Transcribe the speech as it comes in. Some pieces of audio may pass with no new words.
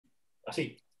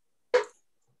Así.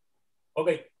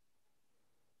 Okay.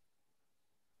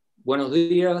 Buenos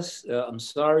días. I'm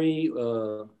sorry.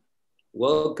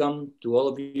 Welcome to all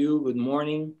of you. Good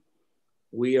morning.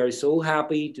 We are so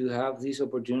happy to have this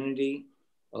opportunity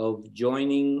of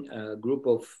joining a group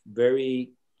of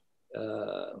very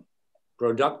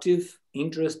productive,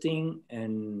 interesting,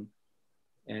 and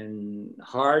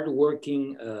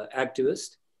hardworking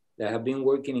activists that have been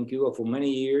working in Cuba for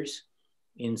many years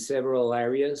in several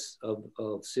areas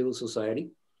of civil society.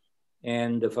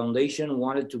 And the foundation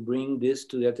wanted to bring this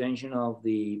to the attention of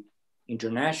the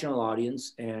international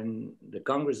audience and the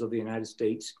Congress of the United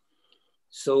States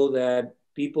so that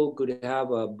people could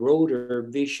have a broader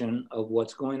vision of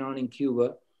what's going on in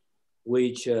Cuba,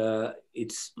 which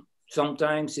it's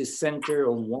sometimes is centered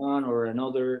on one or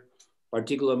another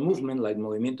particular movement like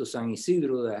Movimiento San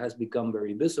Isidro that has become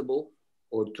very visible,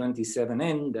 or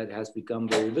 27N that has become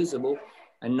very visible,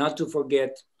 and not to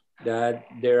forget that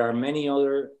there are many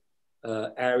other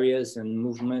areas and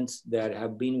movements that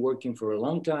have been working for a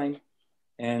long time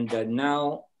and that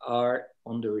now are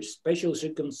under special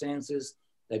circumstances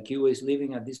that Cuba is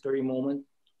living at this very moment,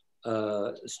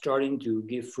 starting to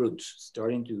give fruits,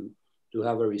 starting to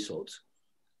have a result.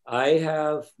 I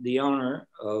have the honor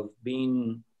of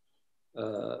being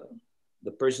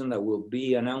the person that will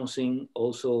be announcing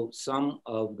also some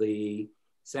of the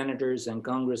senators and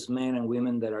congressmen and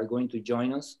women that are going to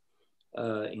join us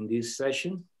in this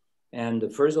session.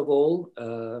 And first of all,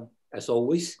 as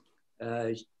always,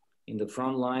 in the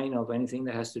front line of anything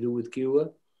that has to do with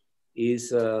Cuba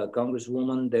is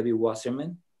Congresswoman Debbie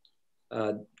Wasserman.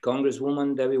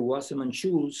 Congresswoman Debbie Wasserman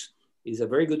Schultz is a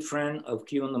very good friend of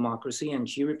Cuban democracy, and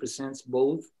she represents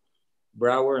both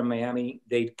Broward and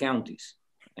Miami-Dade counties.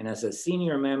 And as a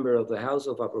senior member of the House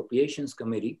of Appropriations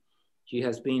Committee, she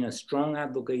has been a strong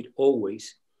advocate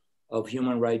always of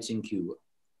human rights in Cuba.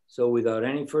 So without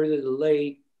any further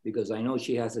delay, because I know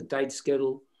she has a tight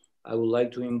schedule, I would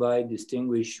like to invite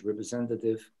distinguished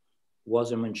Representative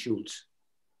Wasserman Schultz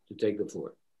to take the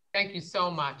floor. Thank you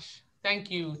so much. Thank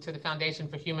you to the Foundation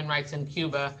for Human Rights in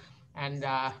Cuba, and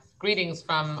greetings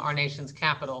from our nation's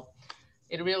capital.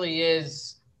 It really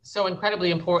is so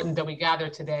incredibly important that we gather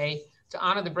today to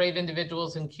honor the brave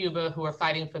individuals in Cuba who are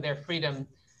fighting for their freedom.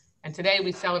 And today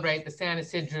we celebrate the San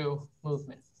Isidro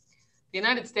movement. The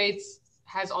United States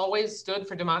has always stood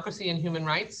for democracy and human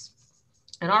rights.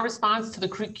 And our response to the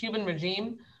Cuban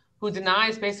regime, who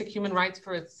denies basic human rights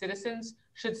for its citizens,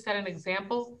 should set an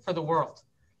example for the world.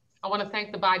 I want to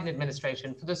thank the Biden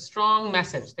administration for the strong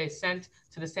message they sent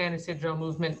to the San Isidro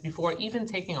movement before even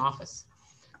taking office.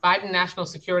 Biden National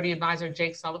Security Advisor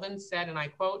Jake Sullivan said, and I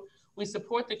quote, "We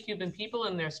support the Cuban people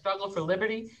in their struggle for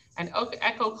liberty and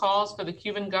echo calls for the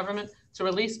Cuban government to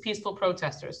release peaceful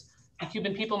protesters. The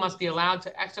Cuban people must be allowed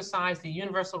to exercise the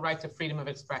universal right to freedom of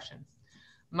expression."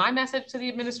 My message to the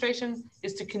administration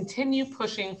is to continue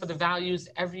pushing for the values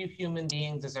every human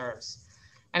being deserves.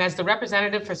 And as the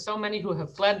representative for so many who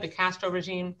have fled the Castro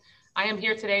regime, I am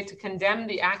here today to condemn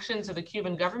the actions of the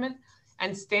Cuban government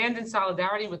and stand in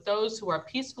solidarity with those who are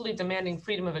peacefully demanding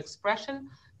freedom of expression,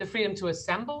 the freedom to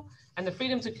assemble, and the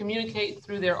freedom to communicate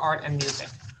through their art and music.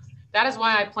 That is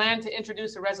why I plan to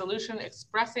introduce a resolution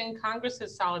expressing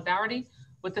Congress's solidarity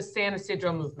with the San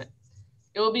Isidro movement.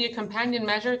 It will be a companion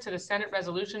measure to the Senate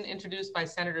resolution introduced by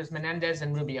Senators Menendez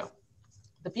and Rubio.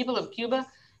 The people of Cuba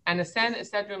and the San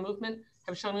Isidro movement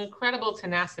have shown incredible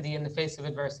tenacity in the face of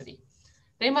adversity.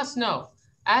 They must know,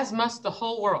 as must the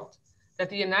whole world, that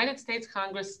the United States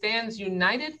Congress stands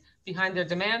united behind their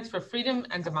demands for freedom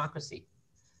and democracy.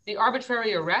 The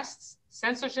arbitrary arrests,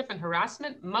 censorship, and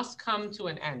harassment must come to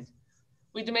an end.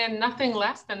 We demand nothing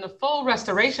less than the full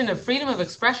restoration of freedom of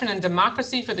expression and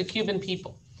democracy for the Cuban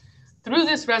people. Through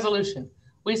this resolution,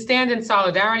 we stand in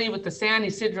solidarity with the San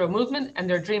Isidro movement and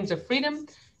their dreams of freedom,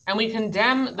 and we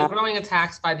condemn the growing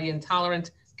attacks by the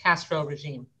intolerant Castro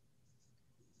regime.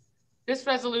 This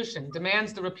resolution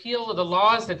demands the repeal of the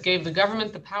laws that gave the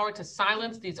government the power to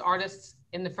silence these artists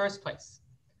in the first place.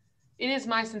 It is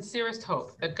my sincerest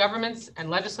hope that governments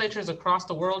and legislatures across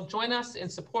the world join us in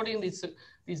supporting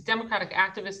these democratic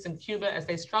activists in Cuba as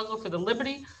they struggle for the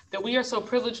liberty that we are so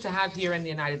privileged to have here in the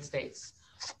United States.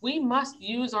 We must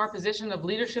use our position of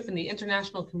leadership in the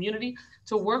international community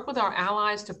to work with our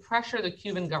allies to pressure the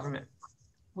Cuban government.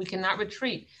 We cannot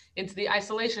retreat into the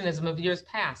isolationism of years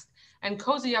past and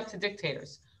cozy up to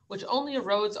dictators, which only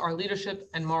erodes our leadership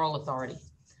and moral authority.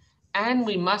 And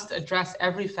we must address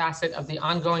every facet of the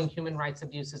ongoing human rights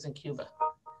abuses in Cuba.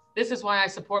 This is why I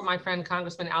support my friend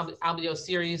Congressman Albio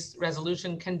Siri's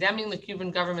resolution condemning the Cuban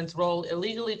government's role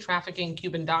illegally trafficking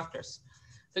Cuban doctors.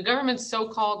 The government's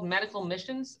so-called medical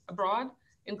missions abroad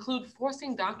include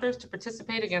forcing doctors to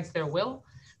participate against their will,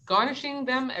 garnishing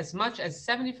them as much as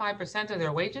 75% of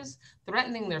their wages,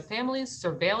 threatening their families,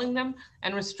 surveilling them,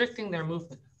 and restricting their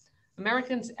movement.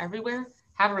 Americans everywhere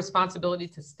have a responsibility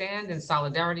to stand in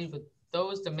solidarity with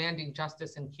those demanding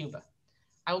justice in Cuba.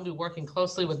 I will be working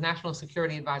closely with National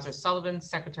Security Advisor Sullivan,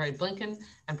 Secretary Blinken,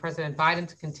 and President Biden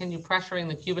to continue pressuring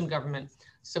the Cuban government,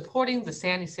 supporting the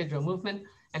San Isidro movement,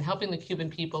 and helping the Cuban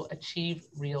people achieve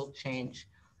real change.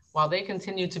 While they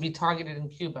continue to be targeted in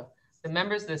Cuba, the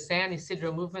members of the San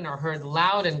Isidro movement are heard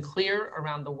loud and clear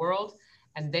around the world,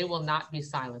 and they will not be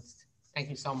silenced. Thank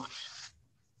you so much.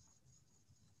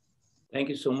 Thank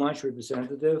you so much,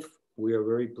 Representative. We are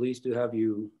very pleased to have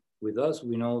you with us.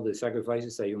 We know the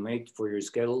sacrifices that you made for your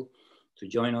schedule to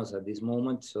join us at this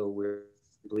moment. So we're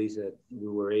pleased that we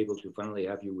were able to finally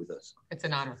have you with us. It's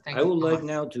an honor. Thank you. I would like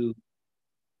now to,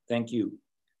 thank you.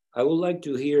 I would like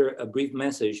to hear a brief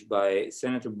message by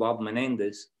Senator Bob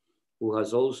Menendez, who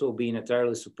has also been a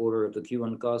tireless supporter of the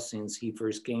Cuban cause since he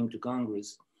first came to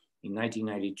Congress in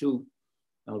 1992.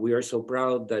 And we are so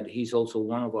proud that he's also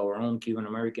one of our own Cuban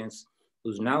Americans,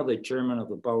 who's now the chairman of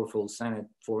the powerful Senate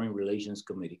Foreign Relations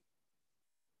Committee.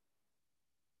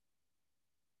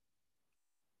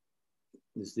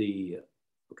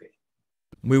 Okay.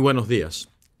 Muy buenos días.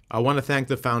 I want to thank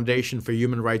the Foundation for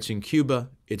Human Rights in Cuba,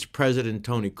 its president,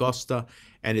 Tony Costa,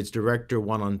 and its director,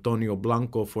 Juan Antonio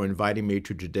Blanco, for inviting me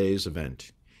to today's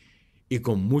event. Y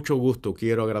con mucho gusto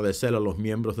quiero agradecer a los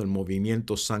miembros del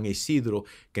movimiento San Isidro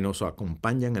que nos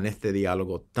acompañan en este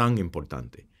diálogo tan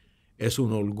importante. Es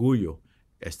un orgullo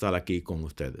estar aquí con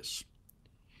ustedes.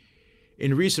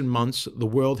 In recent months, the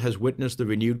world has witnessed the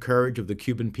renewed courage of the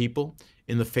Cuban people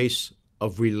in the face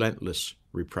of relentless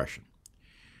repression.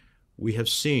 We have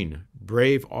seen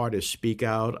brave artists speak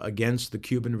out against the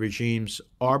Cuban regime's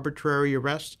arbitrary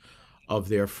arrest of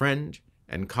their friend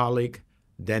and colleague,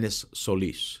 Denis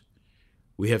Solis.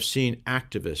 We have seen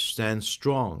activists stand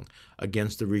strong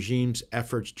against the regime's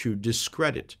efforts to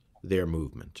discredit their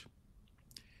movement.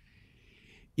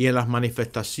 Y en las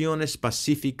manifestaciones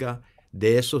pacíficas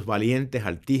de esos valientes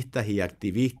artistas y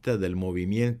activistas del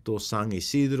movimiento San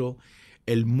Isidro,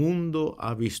 el mundo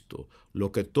ha visto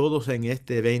lo que todos en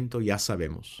este evento ya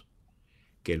sabemos,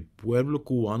 que el pueblo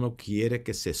cubano quiere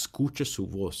que se escuche su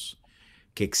voz,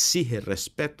 que exige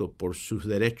respeto por sus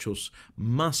derechos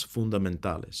más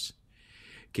fundamentales,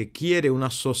 que quiere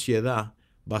una sociedad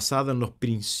basada en los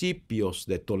principios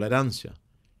de tolerancia,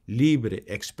 libre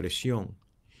expresión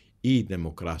y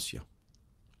democracia.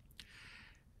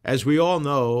 As we all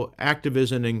know,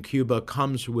 activism in Cuba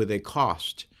comes with a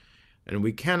cost, and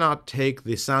we cannot take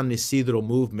the San Isidro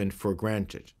movement for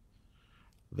granted.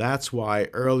 That's why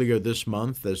earlier this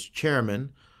month, as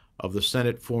chairman of the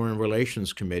Senate Foreign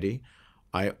Relations Committee,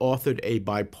 I authored a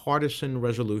bipartisan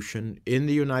resolution in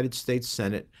the United States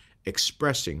Senate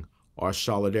expressing our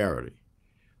solidarity,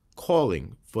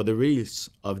 calling for the release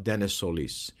of Denis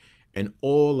Solis and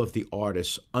all of the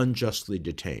artists unjustly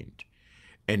detained,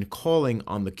 and calling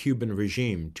on the Cuban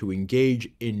regime to engage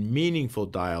in meaningful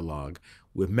dialogue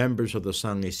with members of the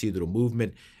San Isidro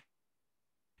movement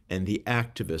and the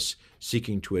activists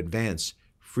seeking to advance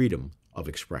freedom of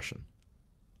expression.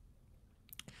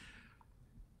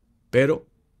 Pero,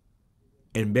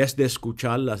 en vez de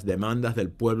escuchar las demandas del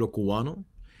pueblo cubano,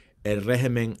 el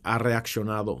régimen ha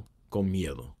reaccionado con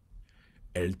miedo.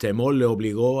 El temor le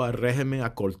obligó al régimen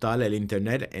a cortar el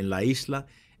Internet en la isla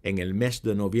en el mes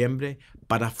de noviembre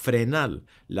para frenar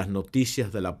las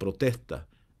noticias de la protesta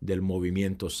del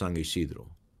movimiento San Isidro.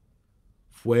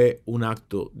 Fue un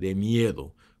acto de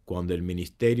miedo cuando el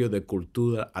Ministerio de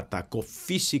Cultura atacó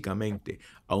físicamente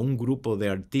a un grupo de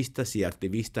artistas y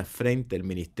activistas frente al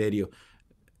ministerio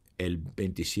el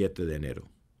 27 de enero.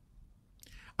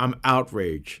 I'm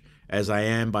outraged as I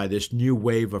am by this new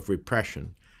wave of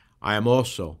repression. I am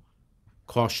also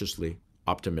cautiously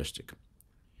optimistic.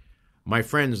 My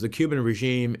friends, the Cuban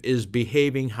regime is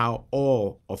behaving how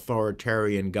all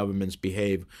authoritarian governments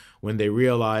behave when they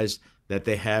realize that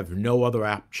they have no other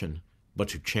option but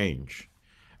to change.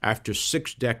 After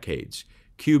 6 decades,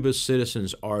 Cuba's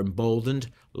citizens are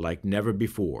emboldened like never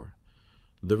before.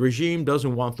 The regime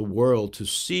doesn't want the world to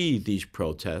see these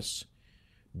protests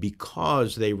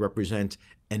because they represent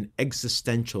an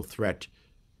existential threat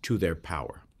to their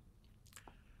power.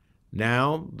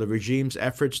 Now, the regime's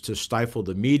efforts to stifle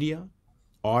the media,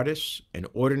 artists, and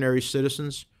ordinary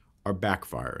citizens are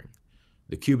backfiring.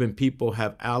 The Cuban people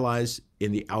have allies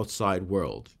in the outside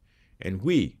world, and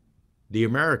we, the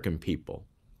American people,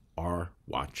 are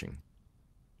watching.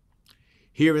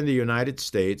 Here in the United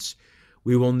States,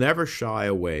 we will never shy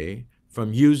away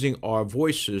from using our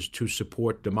voices to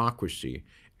support democracy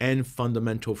and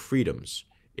fundamental freedoms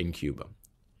in Cuba.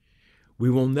 We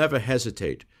will never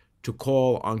hesitate to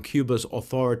call on Cuba's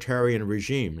authoritarian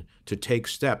regime to take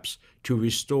steps to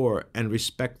restore and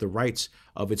respect the rights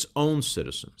of its own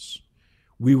citizens.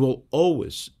 We will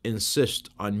always insist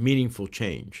on meaningful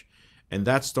change, and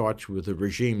that starts with the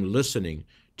regime listening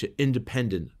to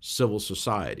independent civil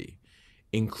society,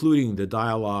 including the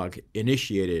dialogue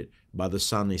initiated by the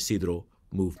San Isidro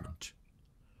movement.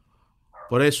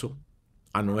 Por eso,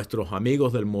 a nuestros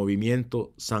amigos del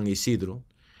movimiento San Isidro,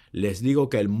 les digo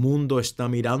que el mundo está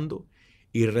mirando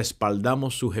y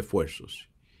respaldamos sus esfuerzos.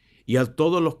 Y a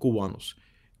todos los cubanos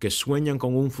que sueñan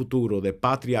con un futuro de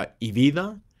patria y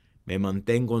vida, me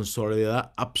mantengo en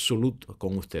solidaridad absoluta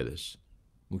con ustedes.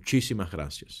 Muchísimas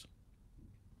gracias.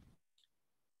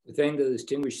 We thank the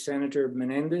distinguished Senator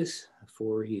Menendez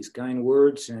for his kind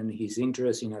words and his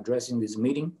interest in addressing this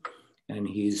meeting and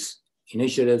his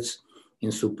initiatives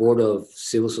in support of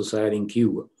civil society in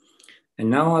Cuba. And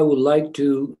now I would like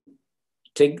to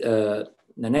take the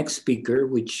next speaker,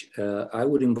 which I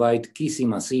would invite Kizzy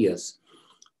Macias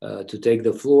to take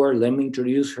the floor. Let me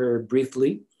introduce her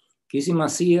briefly. Kizzy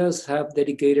Macias have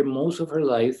dedicated most of her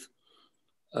life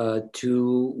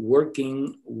to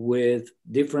working with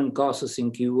different causes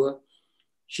in Cuba.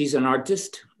 She's an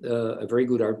artist, a very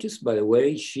good artist, by the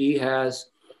way.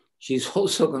 She's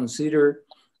also considered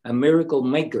a miracle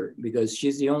maker because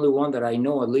she's the only one that I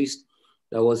know, at least,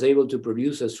 that was able to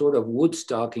produce a sort of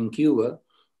Woodstock in Cuba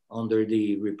under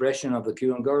the repression of the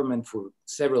Cuban government for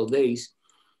several days.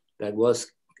 That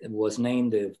was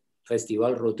named the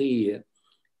Festival Rotilla.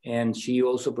 And she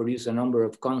also produced a number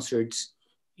of concerts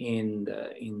in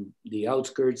the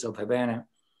outskirts of Havana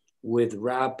with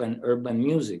rap and urban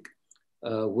music,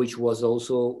 which was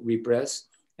also repressed.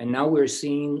 And now we're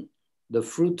seeing the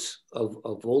fruits of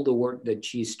all the work that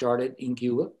she started in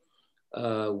Cuba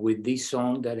with this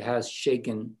song that has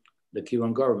shaken the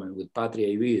Cuban government with Patria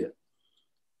y Vida.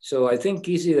 So I think,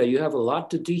 Kizzy, that you have a lot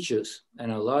to teach us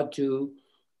and a lot to,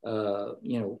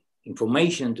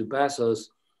 information to pass us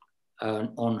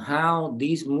on how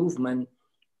this movement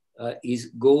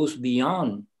goes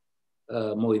beyond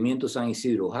Movimiento San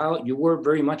Isidro, how you were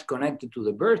very much connected to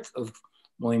the birth of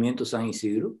Movimiento San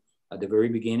Isidro at the very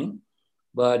beginning,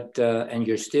 but, and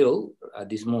you're still at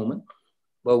this moment,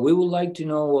 but we would like to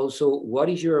know also, what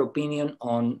is your opinion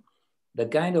on the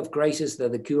kind of crisis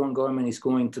that the Cuban government is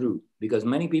going through? Because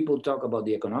many people talk about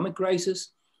the economic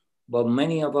crisis, but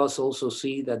many of us also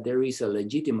see that there is a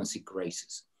legitimacy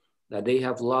crisis, that they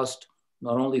have lost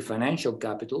not only financial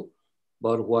capital,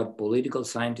 but what political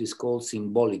scientists call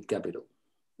symbolic capital.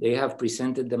 They have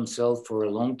presented themselves for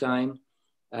a long time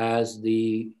as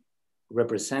the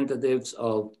representatives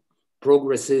of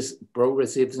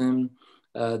progressivism,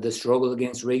 the struggle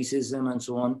against racism and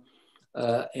so on.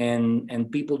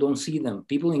 And people don't see them,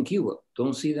 people in Cuba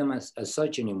don't see them as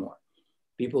such anymore.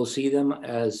 People see them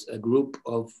as a group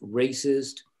of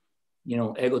racist,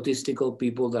 egotistical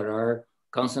people that are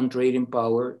concentrating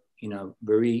power in a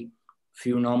very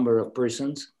few number of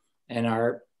persons and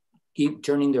keep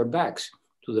turning their backs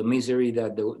to the misery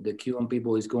that the Cuban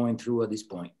people is going through at this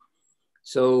point.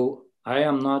 So I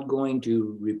am not going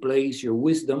to replace your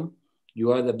wisdom.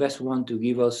 You are the best one to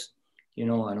give us,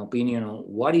 an opinion on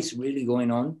what is really going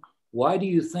on. Why do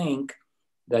you think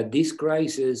that this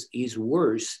crisis is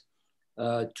worse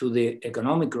to the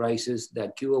economic crisis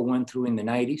that Cuba went through in the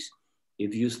 90s?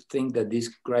 If you think that this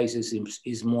crisis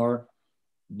is more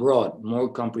broad, more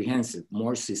comprehensive,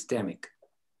 more systemic.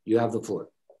 You have the floor.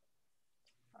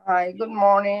 Hi, good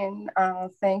morning.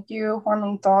 Thank you, Juan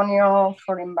Antonio,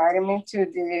 for inviting me to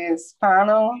this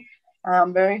panel.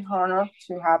 I'm very honored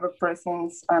to have a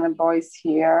presence and a voice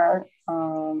here.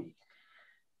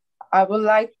 I would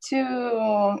like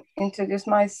to introduce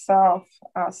myself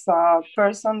as a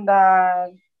person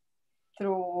that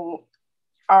through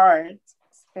art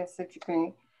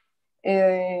specifically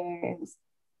is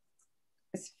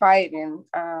fighting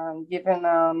and giving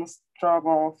a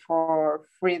struggle for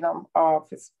freedom of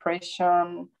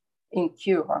expression in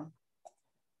Cuba.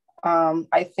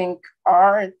 I think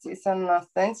art is an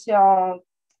essential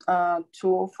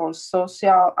tool for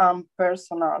social and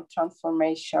personal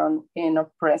transformation in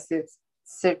oppressive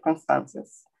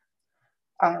circumstances.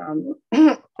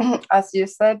 As you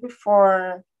said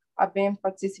before, I've been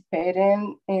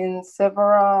participating in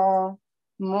several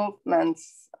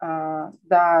movements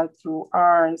that through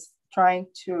arts trying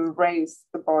to raise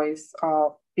the voice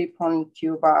of people in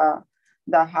Cuba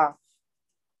that have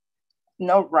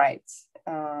no rights,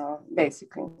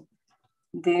 basically.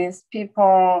 These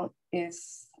people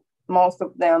is most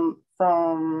of them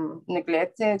from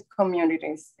neglected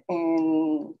communities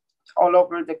all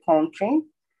over the country.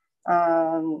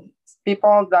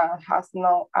 People that has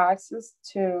no access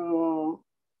to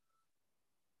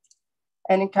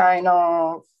any kind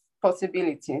of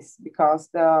possibilities because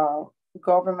the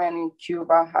government in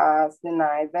Cuba has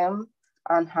denied them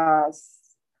and has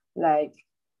like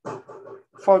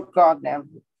forgot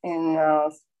them in a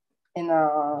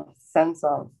sense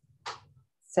of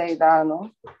say that,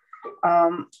 no?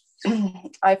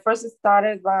 I first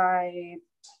started by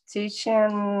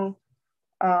teaching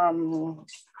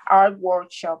art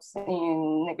workshops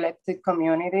in neglected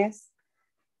communities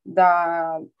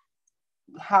that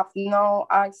have no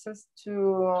access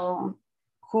to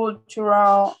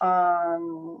cultural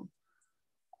and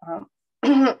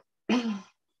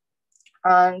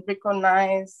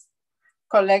recognize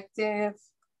collective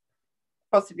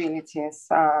possibilities.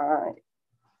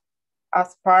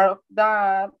 As part of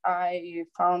that, I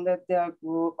founded the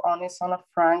group OMNI-ZONA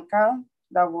FRANCA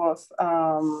that was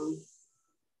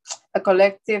a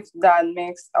collective that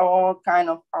makes all kind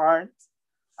of art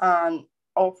and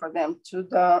offer them to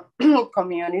the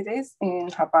communities in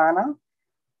Havana.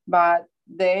 But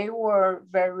they were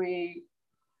very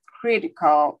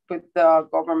critical with the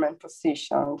government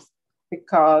positions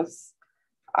because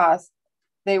as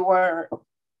they were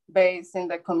based in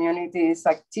the community's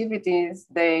activities,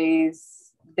 they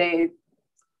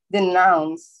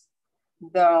denounce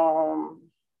the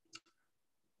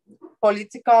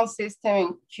political system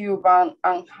in Cuba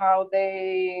and how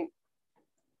they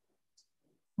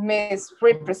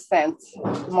misrepresent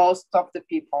most of the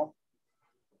people.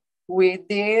 We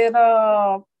did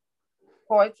a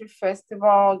poetry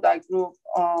festival that grouped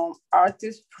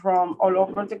artists from all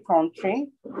over the country,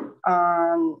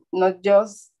 and not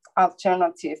just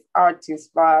alternative artists,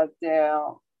 but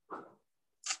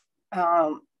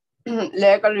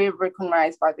legally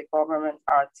recognized by the government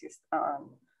artists.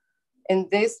 In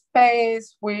this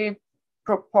space, we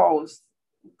proposed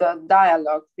the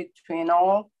dialogue between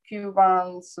all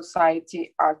Cuban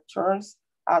society actors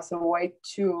as a way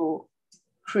to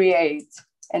create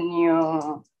a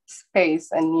new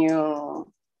space, a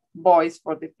new voice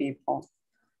for the people.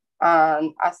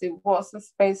 And as it was a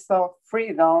space of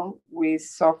freedom, we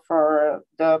suffered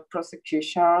the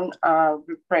prosecution and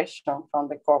repression from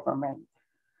the government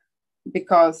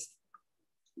because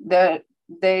they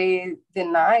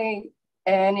deny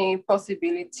any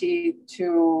possibility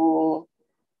to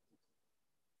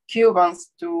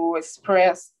Cubans to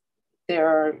express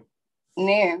their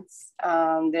needs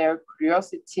and their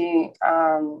curiosity.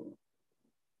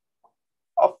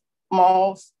 Of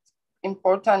most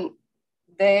important,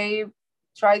 they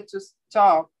try to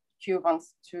stop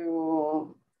Cubans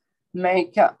to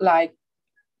make like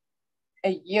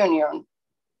a union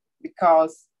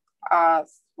because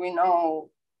as we know,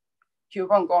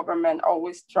 Cuban government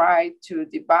always try to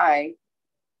divide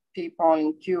people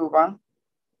in Cuba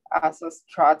as a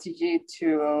strategy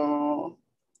to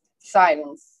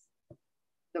silence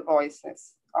the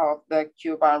voices of the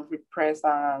Cuban repressed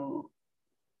and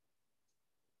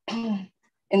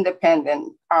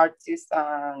independent artists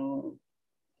and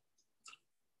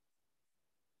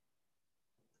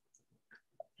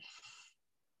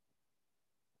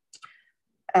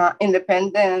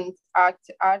independent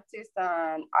artists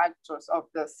and actors of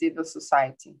the civil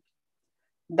society.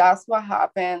 That's what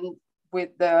happened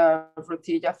with the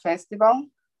Frutilla Festival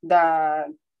that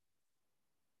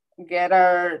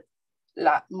gathered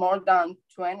more than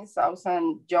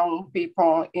 20,000 young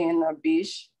people in a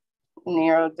beach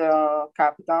near the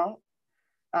capital,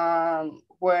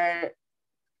 where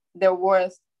there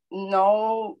was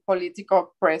no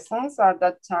political presence at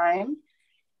that time.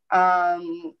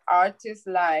 Artists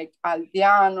like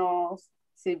Aldeanos,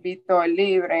 Silvito El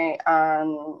Libre,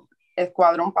 and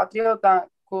Escuadrón Patriota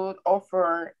could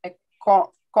offer a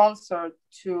concert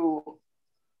to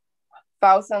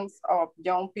thousands of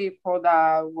young people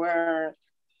that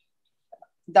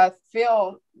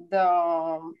feel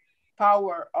the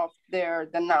power of their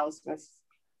denouncers.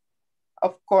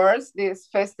 Of course, this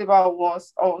festival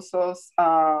was also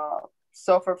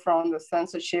suffered from the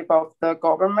censorship of the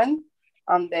government,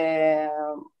 and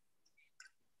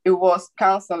it was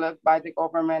canceled by the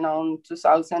government on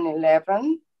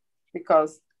 2011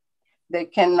 because they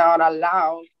cannot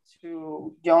allow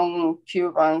to young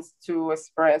Cubans to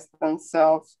express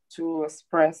themselves, to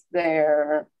express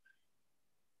their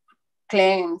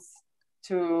claims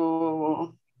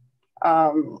to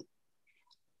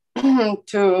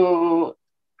to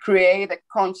create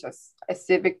a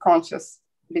civic conscience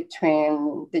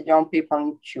between the young people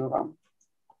in Cuba.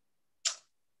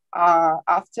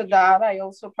 After that, I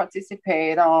also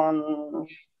participate on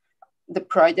the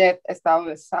project Estado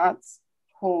de Sats,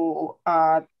 who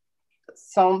at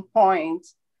some point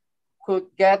could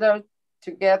gather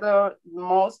together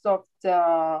most of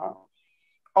the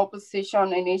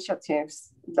opposition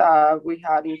initiatives that we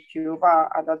had in Cuba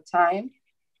at that time.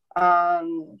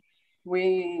 And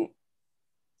we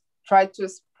tried to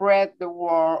spread the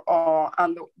word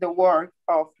and the work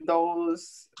of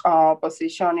those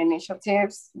opposition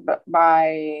initiatives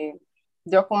by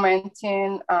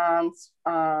documenting and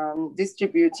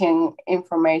distributing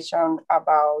information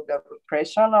about the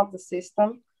repression of the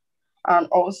system, and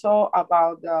also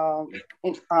about the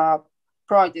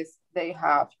projects they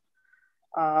have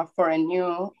for a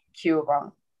new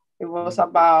Cuba. It was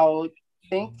about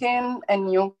thinking a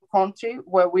new country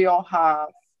where we all have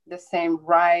the same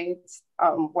rights,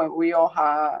 where we all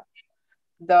have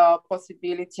the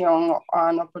possibility on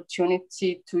an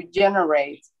opportunity to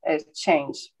generate a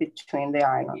change between the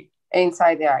island,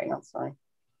 inside the island, sorry.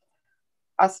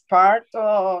 As part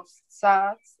of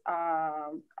SATS,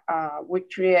 we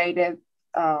created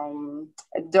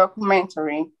a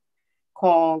documentary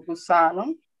called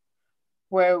Gusano,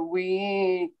 where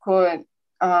we could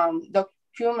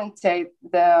documentate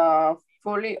the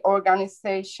fully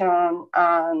organization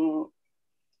and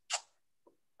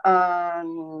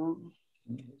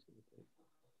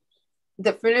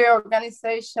the fully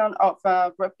organization of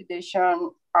a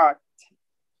repudiation act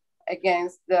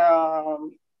against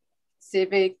the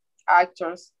civic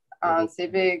actors and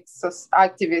civic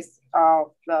activists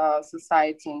of the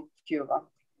society in Cuba.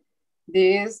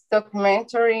 This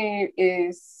documentary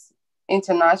is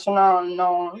international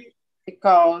known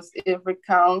because it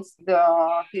recounts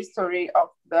the history of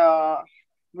the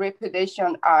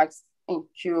repudiation acts in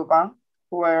Cuba,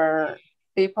 where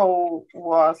people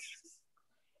was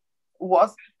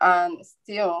and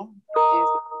still is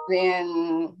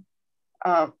being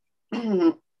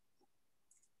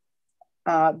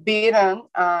beaten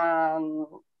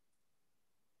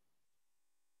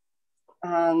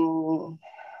and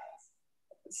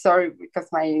sorry, because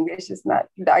my English is not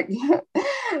that good,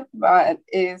 but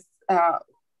is a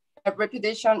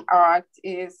repudiation act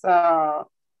is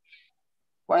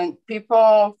when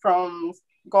people from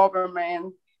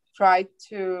government try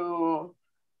to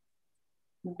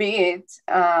beat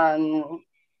and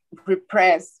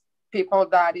repress people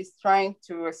that is trying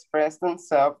to express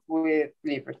themselves with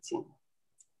liberty.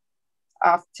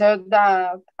 After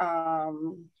that,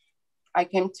 I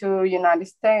came to United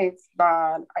States,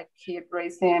 but I keep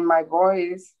raising my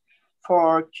voice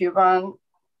for Cuban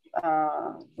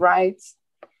rights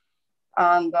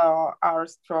and our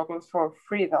struggle for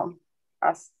freedom.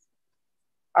 As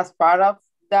part of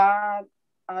that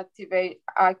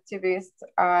activist,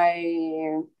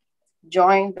 I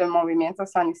joined the Movimiento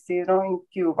San Isidro in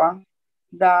Cuba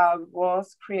that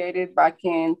was created back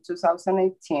in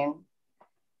 2018.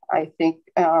 I think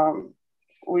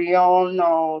we all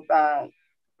know that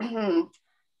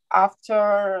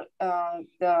after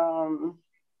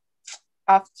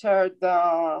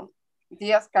the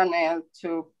Diaz-Canel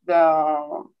took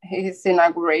his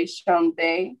inauguration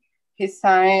day, he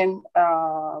signed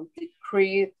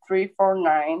Decree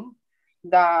 349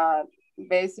 that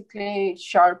basically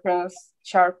sharpens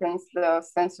the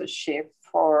censorship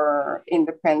for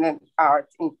independent art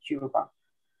in Cuba.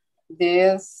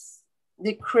 This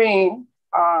decree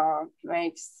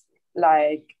makes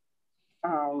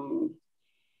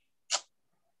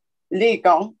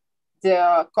legal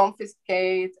the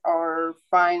confiscate or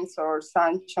fines or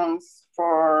sanctions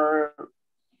for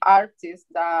artists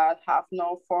that have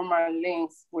no formal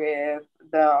links with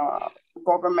the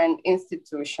government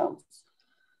institutions.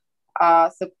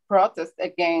 As a protest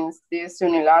against this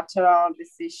unilateral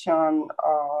decision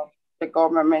of the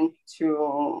government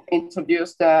to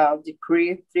introduce the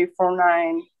Decree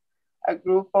 349, a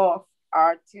group of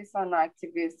artists and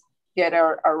activists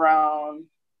gathered around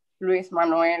Luis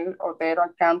Manuel Otero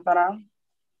Alcántara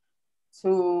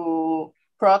to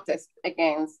protest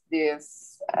against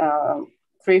this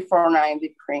 349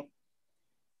 decree.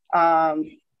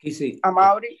 Kizzy,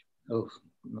 Amaury. oh,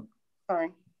 no.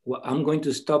 Sorry. Well, I'm going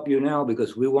to stop you now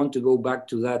because we want to go back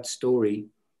to that story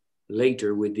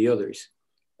later with the others,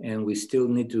 and we still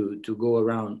need to go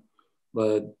around.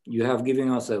 But you have given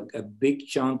us a big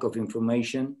chunk of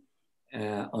information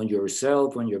on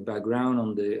yourself, on your background,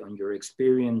 on your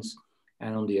experience,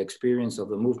 and on the experience of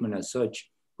the movement as such.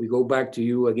 We go back to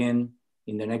you again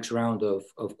in the next round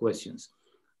of questions.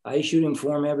 I should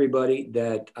inform everybody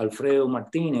that Alfredo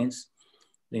Martinez,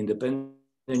 the independent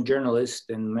journalist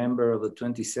and member of the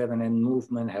 27N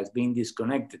movement, has been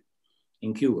disconnected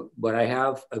in Cuba. But I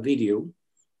have a video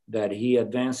that he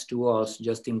advanced to us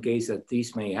just in case that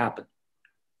this may happen.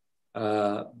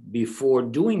 Before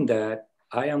doing that,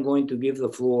 I am going to give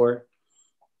the floor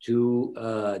to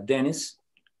Denis,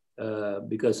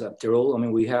 because after all, I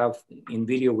mean, we have, in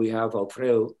video, we have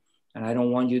Alfredo, and I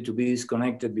don't want you to be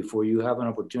disconnected before you have an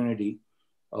opportunity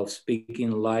of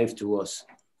speaking live to us.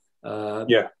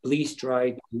 Please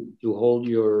try to hold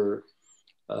your,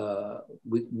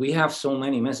 we have so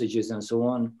many messages and so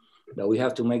on that we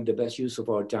have to make the best use of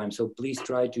our time. So please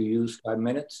try to use 5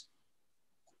 minutes.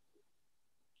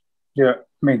 Yeah,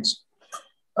 means.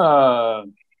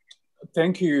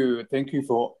 Thank you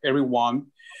for everyone.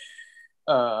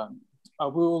 I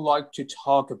would like to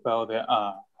talk about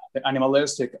the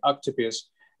animalistic activists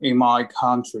in my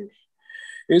country.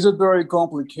 It's a very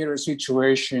complicated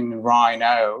situation right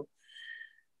now.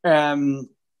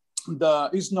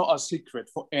 It's not a secret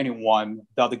for anyone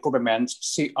that the government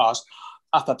see us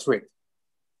as a threat.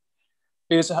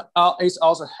 It's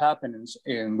also happening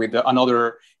with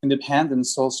another independent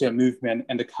social movement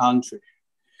in the country.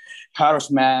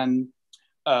 Harassment,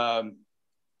 the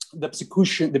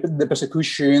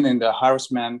persecution and the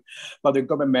harassment by the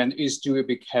government is due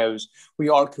because we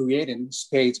are creating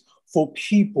space for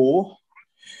people.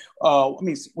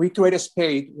 We create a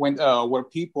space where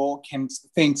people can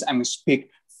think and speak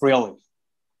freely.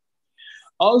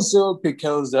 Also,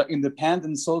 because the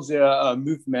independent social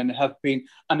movement have been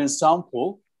an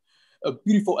example, a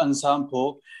beautiful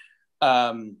example,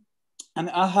 and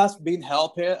I have been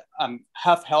helping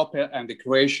in the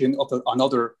creation of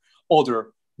another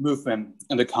movement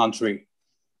in the country.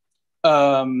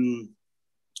 In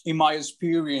my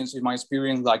experience,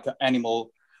 like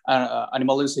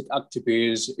animalistic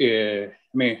activists,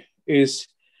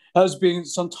 has been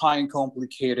sometimes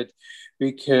complicated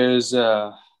because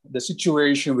the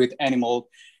situation with animals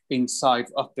inside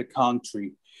of the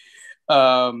country.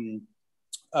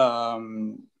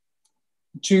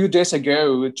 2 days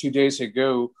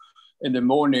ago in the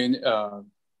morning,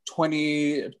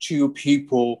 22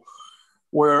 people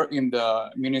were in the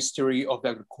Ministry of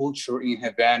Agriculture in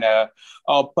Havana,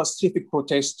 a Pacific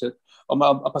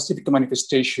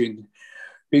manifestation,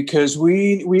 because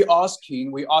we asked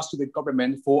the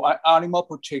government for an animal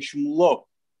protection law.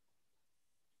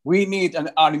 We need an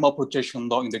animal protection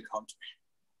law in the country.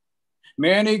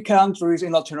 Many countries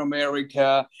in Latin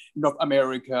America, North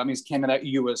America, Canada,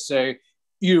 USA,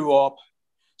 Europe,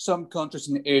 some countries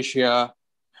in Asia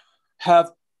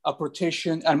have a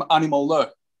protection and animal law.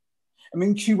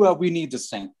 Cuba, we need the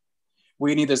same.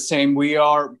 We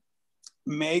are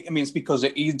because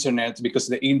of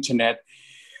the internet,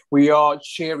 we are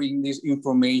sharing this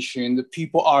information. The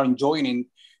people are joining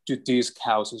to these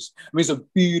causes. It's a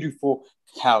beautiful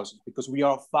cause because we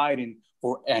are fighting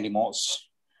for animals.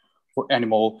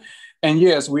 And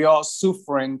yes, we are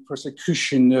suffering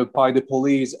persecution by the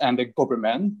police and the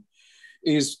government.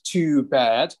 It's too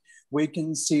bad. We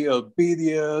can see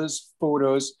videos,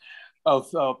 photos of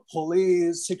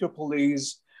secret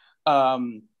police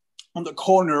on the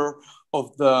corner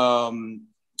of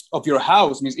your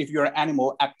house. If you're an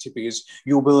animal activist,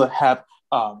 you will have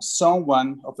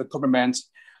someone of the government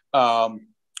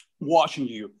watching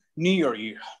you, near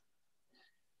you.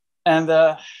 And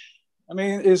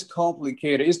it's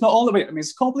complicated. It's not only,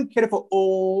 it's complicated for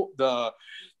all the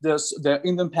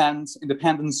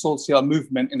independent social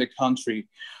movement in the country.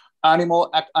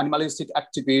 Animalistic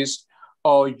activists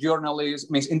or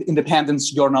journalists, independent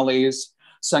journalists,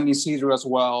 San Isidro as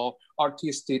well,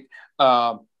 artistic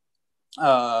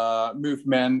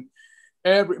movement.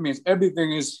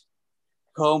 Everything is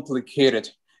complicated.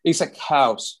 It's a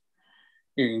chaos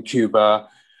in Cuba.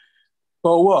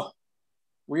 But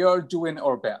we are doing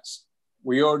our best.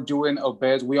 We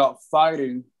are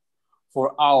fighting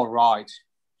for our right.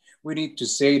 We need to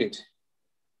say it.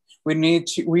 We need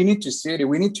to say it.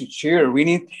 We need to cheer. We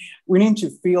need to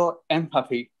feel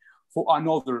empathy for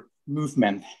another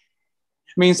movement.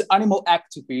 Animal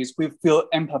activists, we feel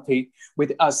empathy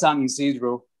with San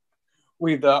Isidro,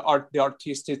 with the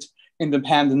artistic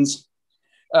independence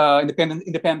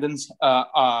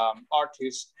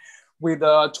artists, with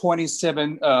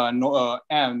 27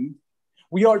 and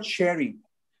we are sharing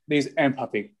this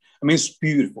empathy. It's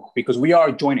beautiful because we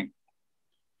are joining.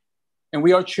 And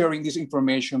we are sharing this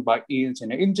information by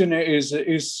internet. Internet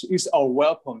is our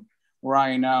weapon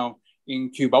right now in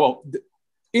Cuba. Well, the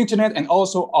internet and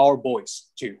also our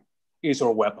voice too is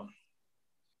our weapon.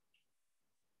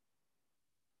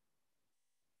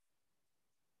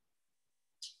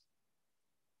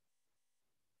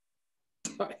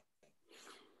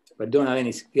 Perdona,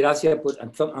 Denis. Gracias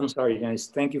I'm sorry, Denis.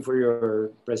 Thank you for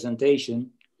your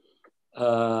presentation.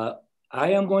 I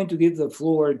am going to give the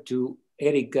floor to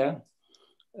Erika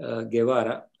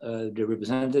Guevara, the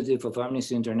representative of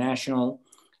Amnesty International,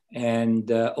 and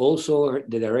also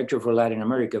the director for Latin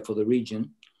America for the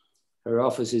region. her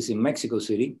office is in Mexico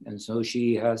City, and so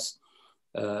she has,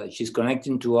 she's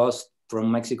connecting to us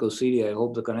from Mexico City. I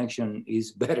hope the connection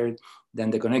is better than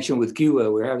the connection with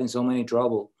Cuba. We're having so many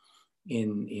trouble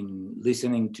in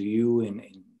listening to you and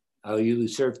how you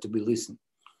deserve to be listened.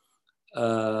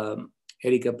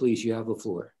 Erika, please, you have the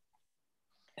floor.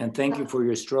 And thank you for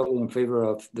your struggle in favor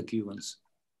of the Cubans.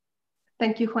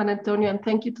 Thank you, Juan Antonio, and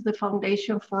thank you to the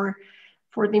Foundation for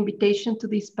the invitation to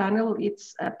this panel.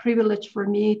 It's a privilege for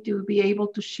me to be able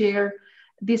to share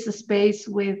this space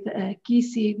with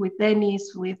Kizzy, with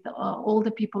Denis, with all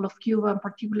the people of Cuba, and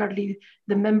particularly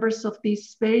the members of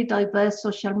these very diverse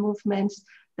social movements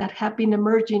that have been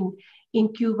emerging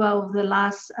in Cuba over the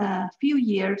last few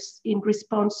years in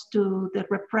response to the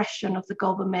repression of the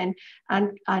government.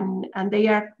 And they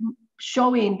are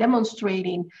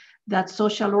demonstrating that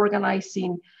social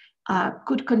organizing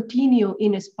could continue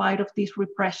in spite of this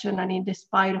repression and in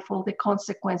spite of all the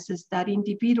consequences that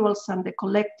individuals and the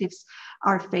collectives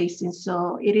are facing.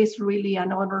 So it is really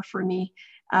an honor for me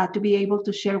to be able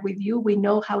to share with you. We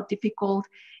know how difficult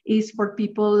it is for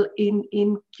people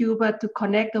in Cuba to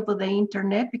connect over the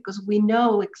internet, because we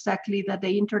know exactly that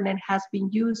the internet has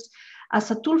been used as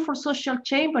a tool for social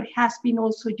change, but has been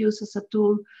also used as a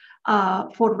tool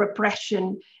for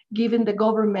repression, given the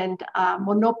government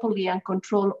monopoly and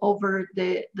control over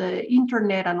the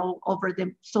internet and over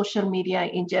the social media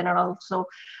in general. So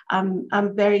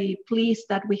I'm very pleased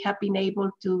that we have been able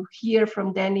to hear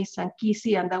from Denis and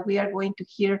Kizzy, and that we are going to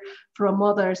hear from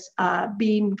others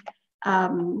being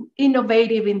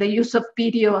innovative in the use of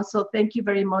video. So thank you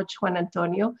very much, Juan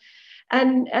Antonio.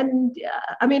 And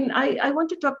I mean, I want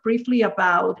to talk briefly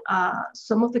about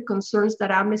some of the concerns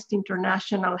that Amnesty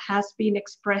International has been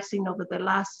expressing over the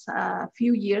last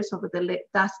few years, over the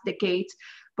last decades,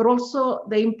 but also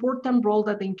the important role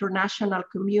that the international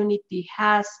community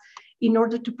has in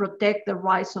order to protect the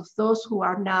rights of those who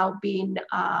are now being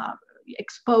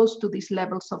exposed to these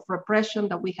levels of repression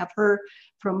that we have heard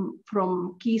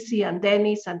from Kizzy and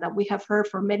Denis, and that we have heard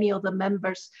from many other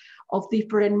members of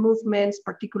different movements,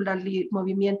 particularly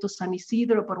Movimiento San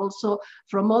Isidro, but also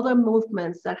from other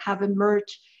movements that have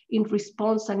emerged in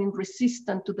response and in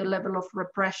resistance to the level of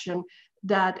repression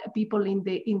that people in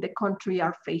the country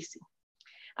are facing.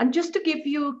 And just to give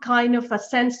you kind of a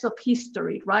sense of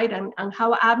history, right, and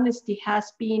how Amnesty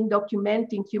has been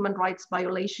documenting human rights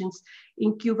violations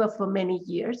in Cuba for many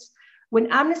years. When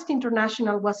Amnesty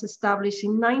International was established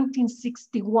in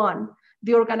 1961,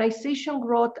 the organization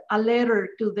wrote a letter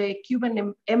to the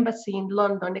Cuban embassy in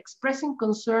London expressing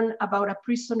concern about a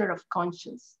prisoner of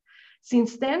conscience.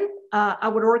 Since then,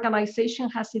 our organization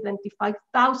has identified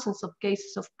thousands of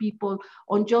cases of people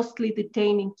unjustly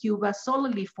detained in Cuba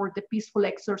solely for the peaceful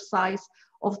exercise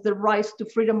of the rights to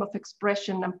freedom of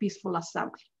expression and peaceful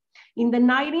assembly. In the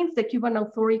 90s, the Cuban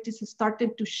authorities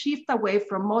started to shift away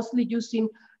from mostly using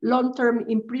long-term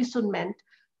imprisonment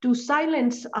to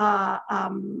silence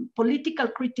political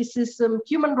criticism,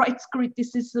 human rights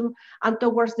criticism, and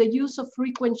towards the use of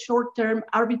frequent short-term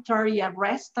arbitrary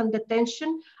arrest and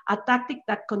detention, a tactic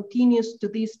that continues to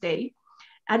this day.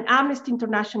 And Amnesty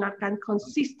International can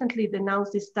consistently denounce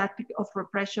this tactic of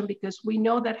repression, because we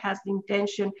know that has the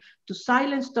intention to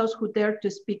silence those who dare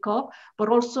to speak up, but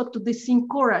also to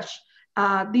disencourage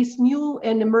these new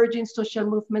and emerging social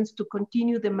movements to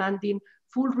continue demanding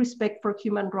full respect for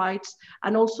human rights,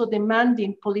 and also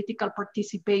demanding political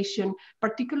participation,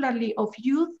 particularly of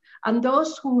youth and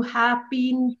those who have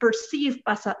been perceived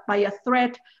by a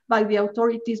threat by the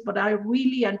authorities, but are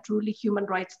really and truly human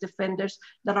rights defenders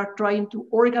that are trying to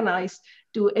organize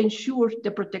to ensure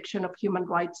the protection of human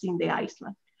rights in the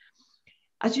island.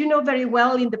 As you know very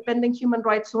well, independent human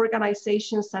rights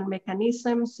organizations and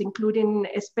mechanisms, including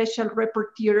special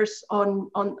rapporteurs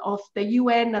of the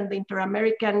UN and the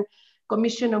Inter-American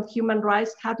Commission on Human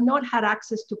Rights, have not had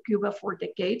access to Cuba for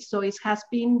decades. So it has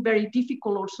been very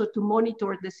difficult also to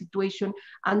monitor the situation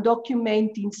and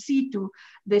document in situ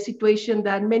the situation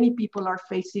that many people are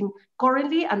facing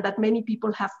currently and that many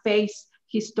people have faced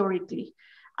historically.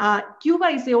 Cuba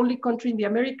is the only country in the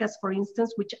Americas, for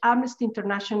instance, which Amnesty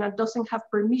International doesn't have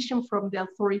permission from the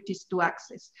authorities to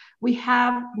access. We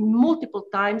have multiple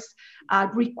times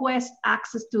request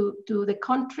access to the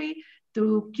country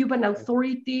through Cuban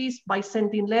authorities by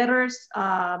sending letters.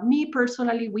 Me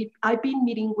personally, I've been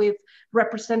meeting with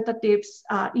representatives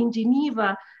in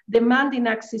Geneva demanding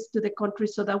access to the country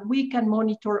so that we can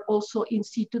monitor also in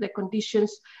situ the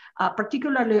conditions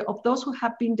particularly of those who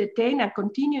have been detained and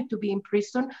continue to be in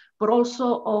prison, but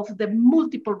also of the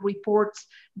multiple reports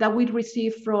that we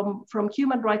receive from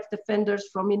human rights defenders,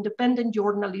 from independent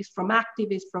journalists, from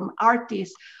activists, from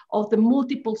artists, of the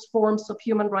multiple forms of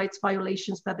human rights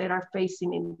violations that they are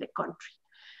facing in the country.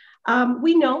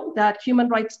 We know that human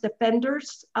rights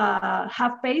defenders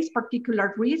have faced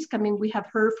particular risk. I mean, we have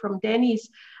heard from Denis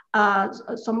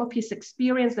some of his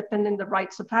experience defending the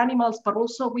rights of animals, but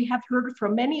also we have heard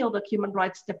from many other human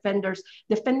rights defenders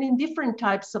defending different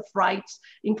types of rights,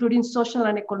 including social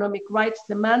and economic rights,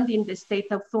 demanding the state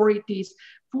authorities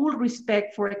full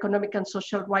respect for economic and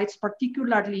social rights,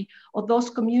 particularly of those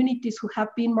communities who have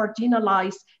been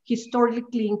marginalized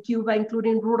historically in Cuba,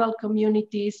 including rural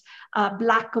communities,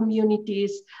 Black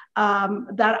communities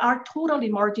that are totally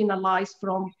marginalized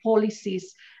from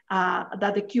policies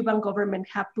that the Cuban government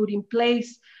have put in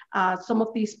place. Some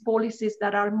of these policies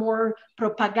that are more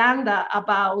propaganda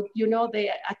about, you know, the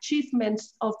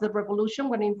achievements of the revolution,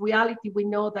 when in reality we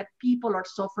know that people are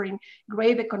suffering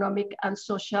grave economic and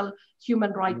social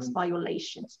human rights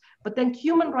violations. But then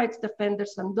human rights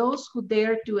defenders and those who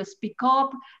dare to speak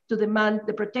up, to demand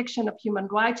the protection of human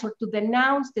rights or to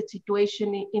denounce the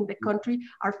situation in the country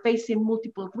are facing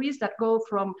multiple risks that go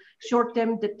from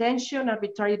short-term detention,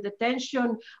 arbitrary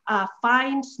detention,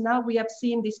 fines. Now we have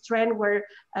seen this trend where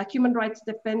human rights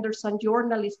defenders and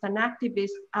journalists and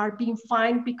activists are being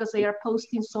fined because they are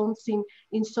posting something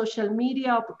in social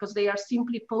media, or because they are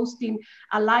simply posting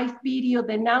a live video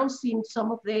denouncing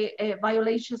some of the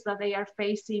violations that they are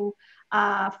facing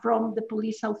from the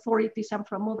police authorities and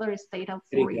from other state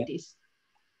authorities.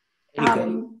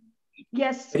 Erika.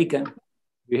 Yes. Erika,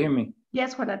 you hear me?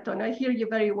 Yes, Juan Antonio, I hear you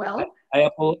very well.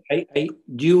 I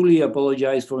duly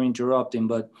apologize for interrupting,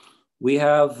 but we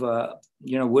have,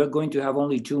 you know, we're going to have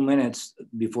only 2 minutes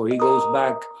before he goes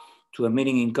back to a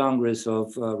meeting in Congress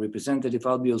of Representative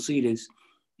Albio.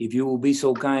 If you will be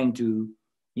so kind to,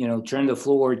 you know, turn the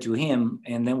floor to him,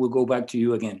 and then we'll go back to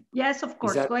you again. Yes, of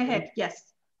course, go ahead,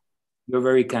 yes. You're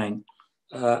very kind.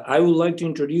 I would like to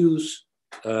introduce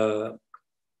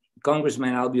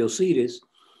Congressman Albio,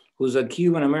 who's a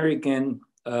Cuban-American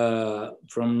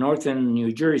from Northern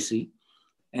New Jersey,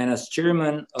 and as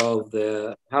chairman of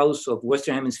the House of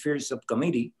Western Hemisphere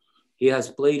Subcommittee, he has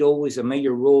played always a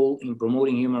major role in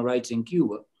promoting human rights in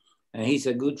Cuba. And he's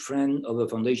a good friend of the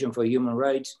Foundation for Human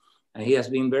Rights, and he has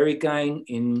been very kind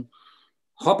in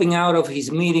hopping out of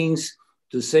his meetings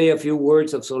to say a few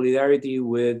words of solidarity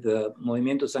with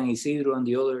Movimiento San Isidro and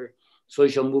the other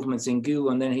social movements in Cuba,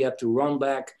 and then he had to run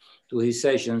back to his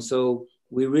session. So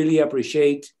we really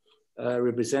appreciate,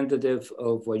 representative,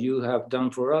 of what you have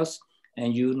done for us,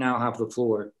 and you now have the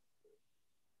floor.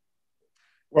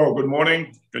 Well, good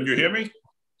morning. Can you hear me?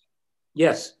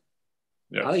 Yes.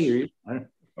 Yes. I hear you.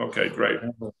 Okay, great.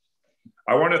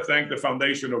 I want to thank the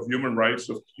Foundation of Human Rights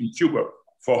in Cuba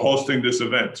for hosting this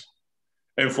event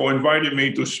and for inviting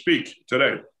me to speak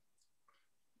today.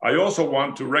 I also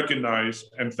want to recognize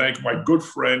and thank my good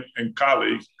friend and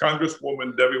colleague,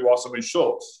 Congresswoman Debbie Wasserman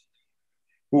Schultz,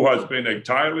 who has been a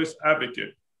tireless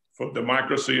advocate for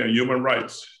democracy and human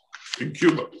rights in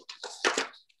Cuba.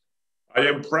 I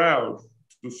am proud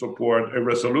to support a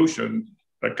resolution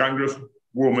that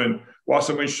Congresswoman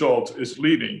Wasserman Schultz is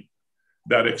leading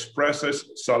that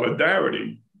expresses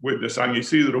solidarity with the San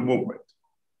Isidro movement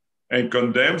and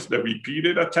condemns the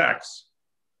repeated attacks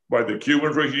by the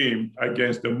Cuban regime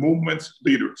against the movement's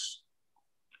leaders.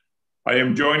 I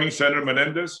am joining Senator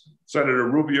Menendez, Senator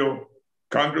Rubio,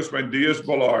 Congressman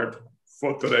Diaz-Balart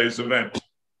for today's event.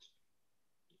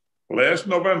 Last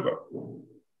November,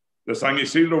 the San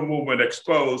Isidro movement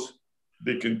exposed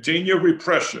the continued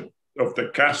repression of the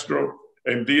Castro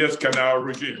and Diaz-Canel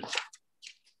regime.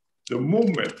 The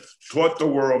movement taught the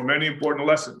world many important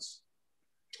lessons.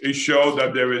 It showed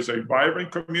that there is a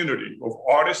vibrant community of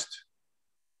artists,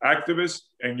 activists,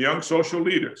 and young social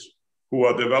leaders who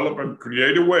are developing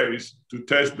creative ways to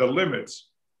test the limits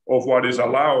of what is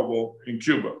allowable in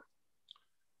Cuba.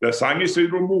 The San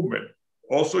Isidro movement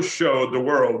also showed the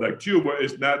world that Cuba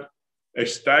is not a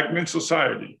stagnant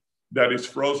society that is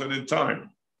frozen in time,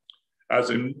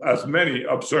 as many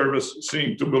observers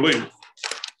seem to believe.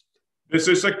 This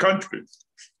is a country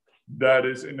that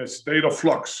is in a state of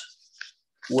flux,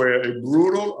 where a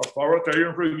brutal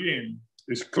authoritarian regime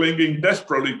is clinging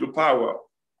desperately to power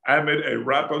amid a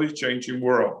rapidly changing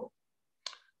world.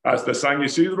 As the San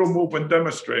Isidro movement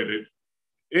demonstrated,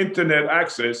 internet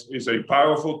access is a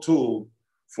powerful tool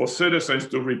for citizens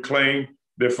to reclaim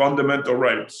their fundamental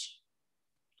rights.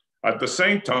 At the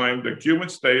same time, the Cuban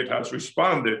state has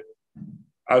responded,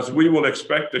 as we will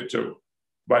expect it to,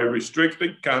 by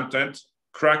restricting content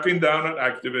cracking down on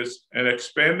activists, and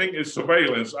expanding its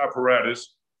surveillance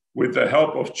apparatus with the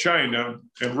help of China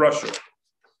and Russia.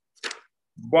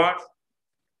 But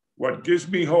what gives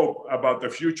me hope about the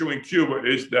future in Cuba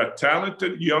is that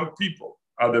talented young people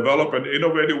are developing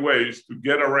innovative ways to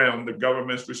get around the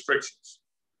government's restrictions.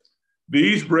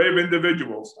 These brave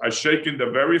individuals are shaking the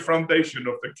very foundation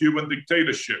of the Cuban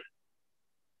dictatorship,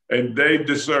 and they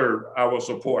deserve our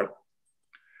support.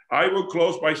 I will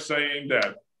close by saying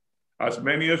that, as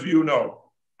many of you know,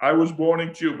 I was born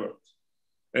in Cuba,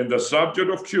 and the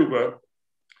subject of Cuba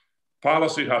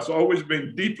policy has always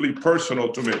been deeply personal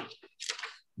to me.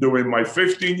 During my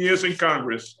 15 years in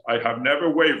Congress, I have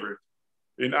never wavered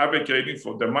in advocating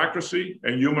for democracy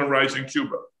and human rights in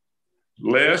Cuba.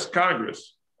 Last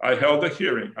Congress, I held a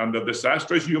hearing on the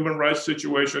disastrous human rights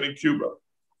situation in Cuba.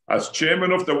 As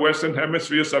chairman of the Western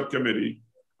Hemisphere Subcommittee,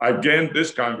 again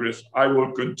this Congress, I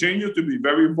will continue to be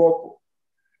very vocal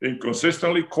in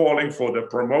consistently calling for the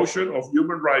promotion of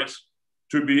human rights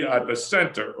to be at the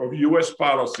center of US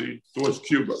policy towards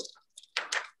Cuba.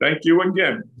 Thank you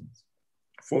again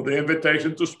for the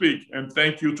invitation to speak, and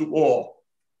thank you to all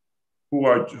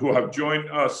who have joined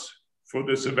us for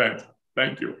this event.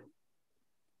 Thank you.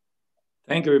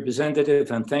 Thank you, Representative,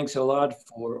 and thanks a lot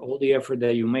for all the effort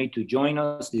that you made to join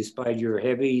us despite your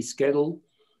heavy schedule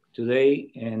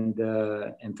today, and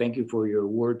thank you for your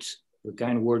words, the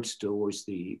kind words towards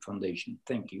the foundation.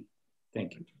 Thank you,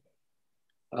 thank you.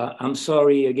 I'm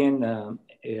sorry again,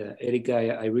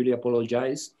 Erika, I really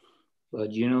apologize,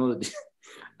 but you know,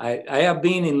 I have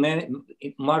been in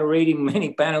moderating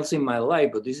many panels in my life,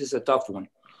 but this is a tough one.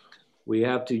 We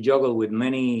have to juggle with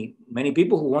many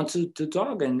people who want to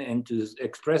talk and to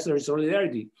express their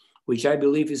solidarity, which I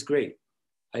believe is great.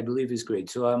 I believe is great.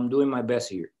 So I'm doing my best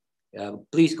here.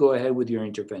 Please go ahead with your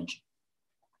intervention.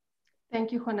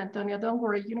 Thank you, Juan Antonio. Don't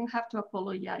worry, you don't have to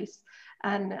apologize.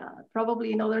 And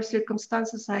probably in other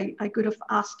circumstances, I could have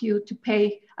asked you to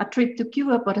pay a trip to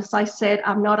Cuba, but as I said,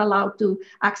 I'm not allowed to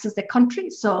access the country.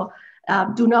 So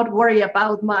do not worry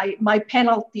about my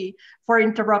penalty for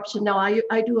interruption. No,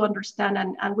 I do understand.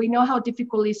 And we know how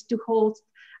difficult it is to hold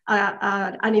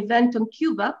an event on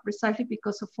Cuba, precisely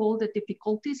because of all the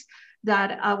difficulties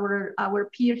that our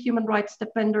peer human rights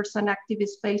defenders and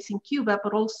activists face in Cuba,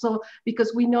 but also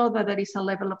because we know that there is a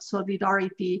level of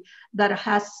solidarity that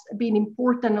has been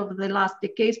important over the last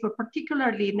decades, but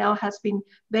particularly now has been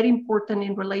very important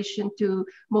in relation to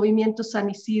Movimiento San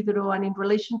Isidro and in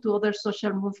relation to other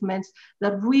social movements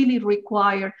that really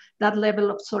require that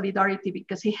level of solidarity,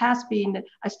 because it has been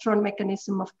a strong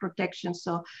mechanism of protection.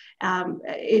 So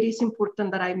it is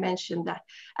important that I mention that.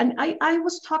 And I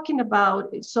was talking about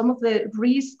some of the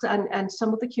risks and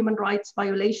some of the human rights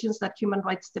violations that human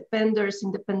rights defenders,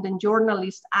 independent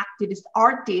journalists, activists,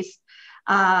 artists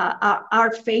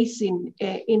are facing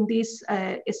in this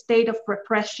state of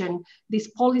repression, this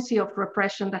policy of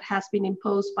repression that has been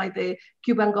imposed by the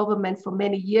Cuban government for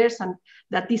many years, and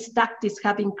that these tactics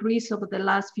have increased over the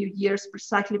last few years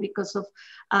precisely because of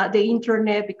the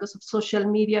internet, because of social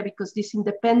media, because these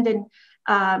independent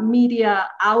media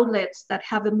outlets that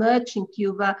have emerged in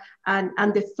Cuba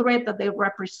and the threat that they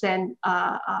represent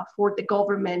for the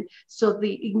government. So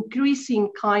the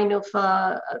increasing kind of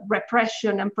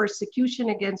repression and persecution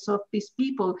against of these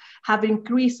people have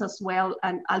increased as well,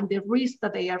 and the risk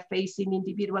that they are facing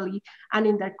individually and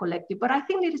in their collective. But I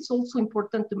think it is also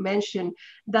important to mention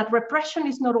that repression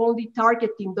is not only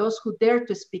targeting those who dare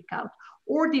to speak out.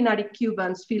 Ordinary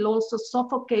Cubans feel also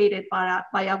suffocated by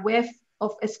a web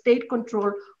of state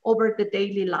control over the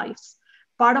daily lives.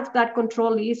 Part of that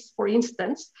control is, for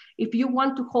instance, if you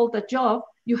want to hold a job,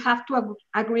 you have to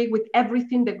agree with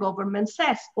everything the government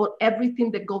says or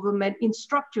everything the government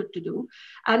instructs you to do.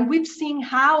 And we've seen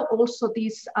how also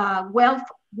this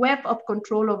web of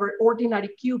control over ordinary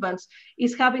Cubans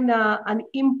is having an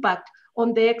impact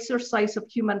on the exercise of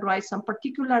human rights, and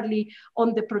particularly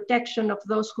on the protection of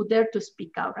those who dare to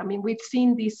speak out. I mean, we've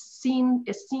seen these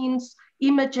scenes,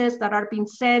 images that are being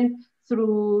sent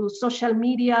through social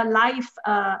media,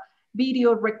 live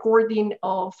video recording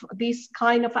of these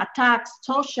kind of attacks,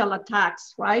 social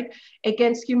attacks, right,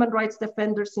 against human rights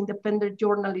defenders, independent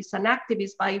journalists, and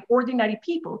activists by ordinary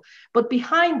people. But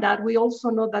behind that, we also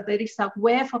know that there is a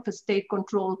web of state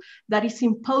control that is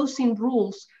imposing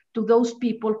rules to those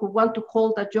people who want to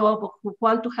hold a job or who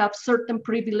want to have certain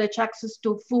privilege, access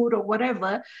to food or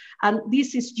whatever. And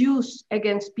this is used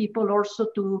against people also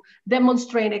to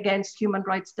demonstrate against human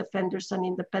rights defenders and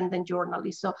independent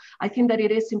journalists. So I think that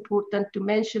it is important to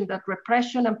mention that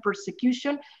repression and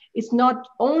persecution is not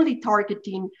only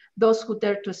targeting those who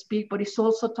dare to speak, but it's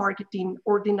also targeting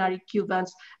ordinary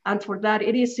Cubans. And for that,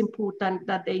 it is important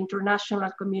that the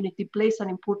international community plays an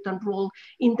important role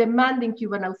in demanding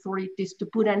Cuban authorities to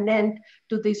put an end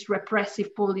to these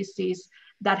repressive policies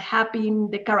that have been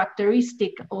the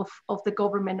characteristic of the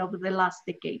government over the last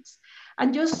decades.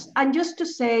 And just to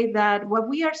say that what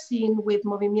we are seeing with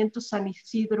Movimiento San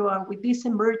Isidro and with these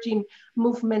emerging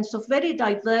movements of very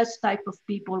diverse type of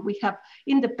people, we have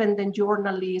independent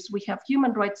journalists, we have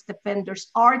human rights defenders,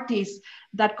 artists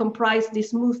that comprise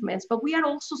these movements, but we are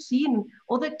also seeing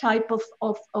other type of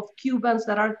Cubans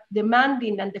that are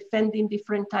demanding and defending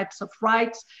different types of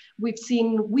rights. We've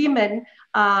seen women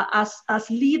as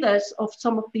leaders of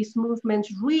some of these movements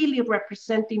really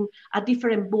representing a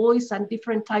different voice and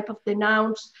different type of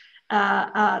denouncement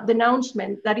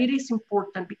that it is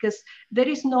important, because there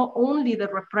is not only the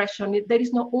repression, there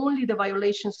is not only the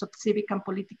violations of civic and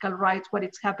political rights, what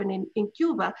is happening in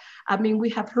Cuba. I mean, we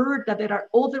have heard that there are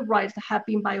other rights that have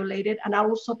been violated and are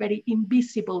also very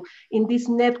invisible in this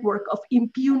network of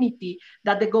impunity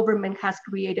that the government has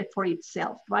created for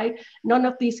itself, right? None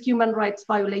of these human rights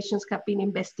violations have been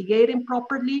investigated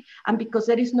properly, and because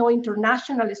there is no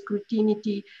international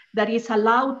scrutiny that is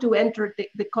allowed to enter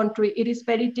the country, it is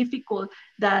very difficult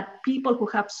that people who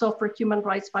have suffered human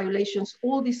rights violations,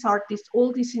 all these artists,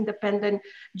 all these independent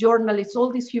journalists, all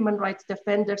these human rights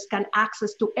defenders can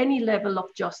access to any level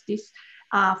of justice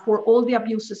for all the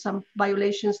abuses and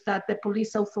violations that the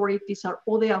police authorities or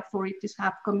other authorities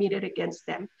have committed against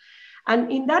them.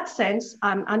 And in that sense,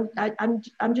 I'm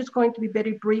just going to be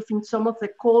very brief in some of the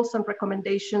calls and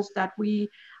recommendations that we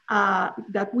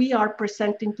are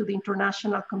presenting to the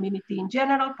international community in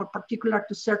general, but particular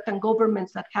to certain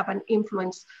governments that have an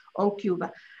influence on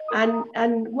Cuba.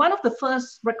 And one of the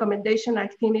first recommendations, I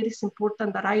think it is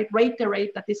important that I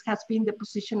reiterate that this has been the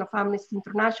position of Amnesty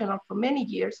International for many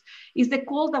years, is the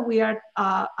call that we are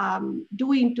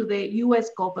doing to the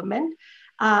US government.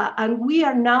 And we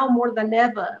are now more than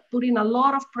ever putting a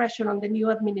lot of pressure on the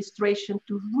new administration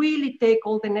to really take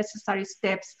all the necessary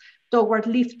steps toward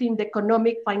lifting the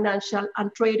economic, financial,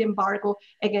 and trade embargo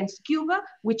against Cuba,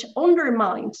 which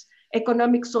undermines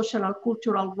economic, social, and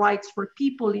cultural rights for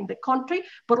people in the country,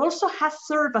 but also has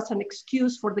served as an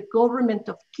excuse for the government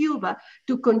of Cuba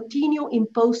to continue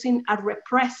imposing a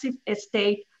repressive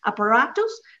state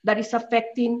apparatus that is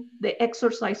affecting the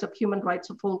exercise of human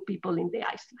rights of all people in the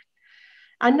island.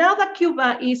 And now that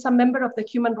Cuba is a member of the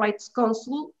Human Rights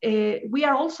Council, we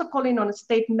are also calling on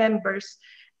state members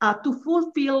to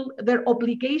fulfill their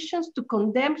obligations to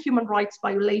condemn human rights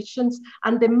violations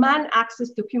and demand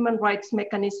access to human rights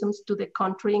mechanisms to the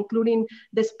country, including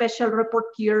the special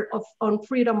rapporteur on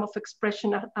freedom of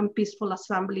expression and peaceful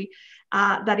assembly,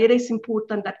 that it is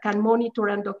important that can monitor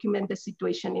and document the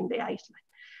situation in the island.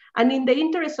 And in the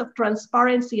interest of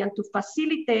transparency and to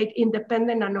facilitate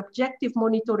independent and objective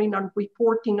monitoring and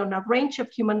reporting on a range of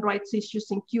human rights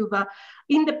issues in Cuba,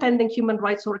 independent human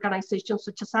rights organizations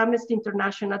such as Amnesty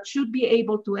International should be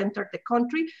able to enter the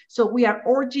country. So we are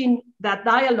urging that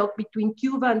dialogue between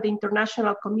Cuba and the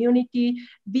international community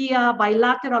via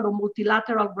bilateral or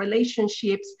multilateral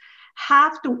relationships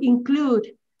have to include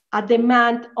a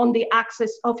demand on the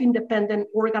access of independent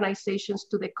organizations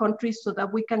to the country so that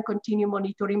we can continue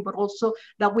monitoring, but also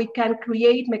that we can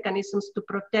create mechanisms to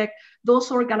protect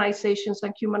those organizations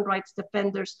and human rights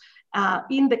defenders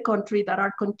in the country that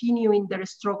are continuing their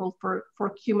struggle for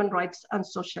human rights and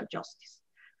social justice.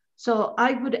 So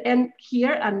I would end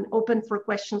here and open for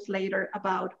questions later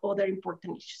about other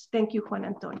important issues. Thank you, Juan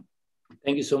Antonio.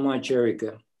 Thank you so much,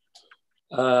 Erika.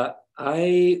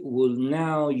 I will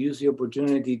now use the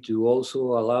opportunity to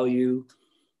also allow you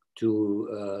to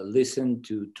listen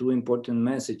to two important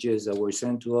messages that were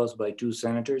sent to us by two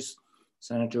senators,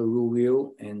 Senator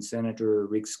Rubio and Senator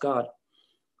Rick Scott.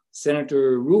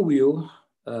 Senator Rubio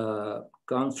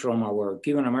comes from our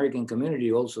Cuban American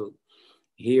community also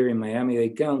here in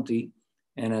Miami-Dade County,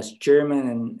 and as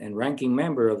chairman and ranking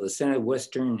member of the Senate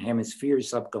Western Hemisphere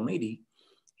Subcommittee,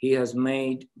 he has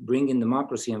made bringing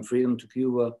democracy and freedom to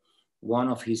Cuba one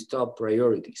of his top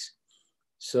priorities.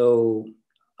 So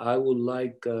I would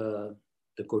like the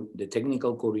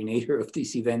technical coordinator of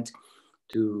this event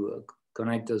to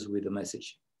connect us with the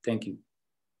message. Thank you.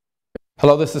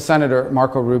 Hello, this is Senator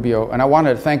Marco Rubio, and I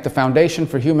wanted to thank the Foundation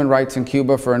for Human Rights in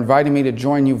Cuba for inviting me to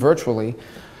join you virtually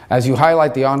as you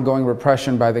highlight the ongoing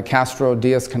repression by the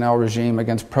Castro-Diaz-Canel regime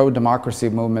against pro-democracy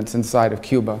movements inside of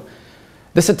Cuba.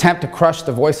 This attempt to crush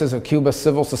the voices of Cuba's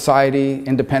civil society,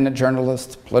 independent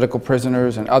journalists, political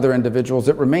prisoners, and other individuals,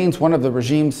 it remains one of the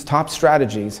regime's top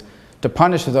strategies to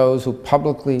punish those who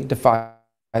publicly defy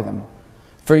them.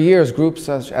 For years, groups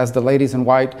such as the Ladies in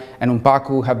White and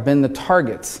UNPACU have been the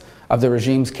targets of the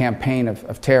regime's campaign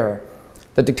of terror.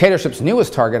 The dictatorship's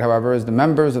newest target, however, is the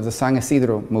members of the San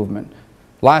Isidro movement.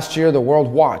 Last year, the world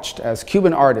watched as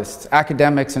Cuban artists,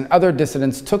 academics, and other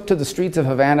dissidents took to the streets of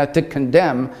Havana to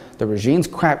condemn the regime's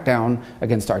crackdown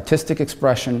against artistic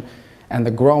expression and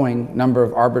the growing number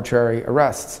of arbitrary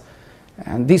arrests.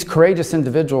 And these courageous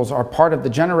individuals are part of the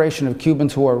generation of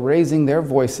Cubans who are raising their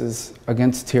voices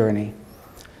against tyranny.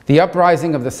 The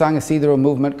uprising of the San Isidro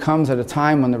movement comes at a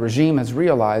time when the regime has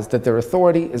realized that their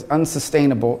authority is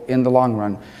unsustainable in the long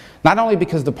run, not only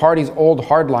because the party's old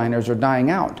hardliners are dying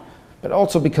out, but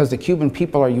also because the Cuban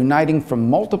people are uniting from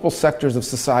multiple sectors of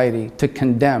society to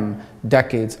condemn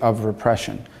decades of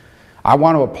repression. I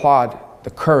want to applaud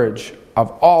the courage of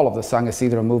all of the San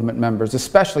Isidro movement members,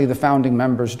 especially the founding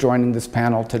members joining this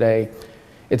panel today.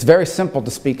 It's very simple to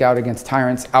speak out against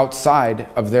tyrants outside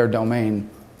of their domain,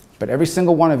 but every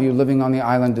single one of you living on the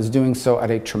island is doing so at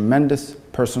a tremendous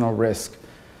personal risk.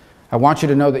 I want you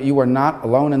to know that you are not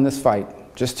alone in this fight.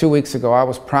 Just 2 weeks ago, I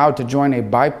was proud to join a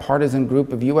bipartisan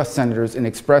group of U.S. senators in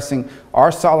expressing our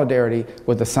solidarity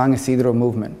with the San Isidro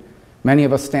movement. Many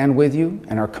of us stand with you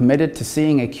and are committed to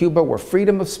seeing a Cuba where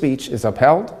freedom of speech is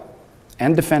upheld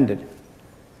and defended.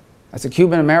 As a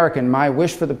Cuban American, my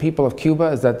wish for the people of Cuba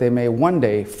is that they may one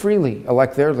day freely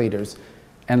elect their leaders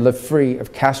and live free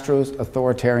of Castro's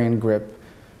authoritarian grip.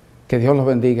 Que Dios los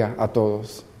bendiga a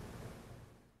todos.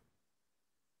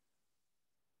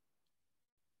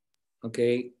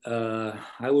 Okay,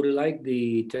 I would like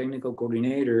the technical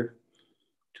coordinator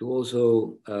to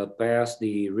also pass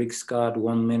the Rick Scott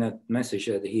 1-minute message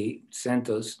that he sent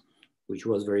us, which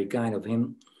was very kind of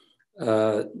him.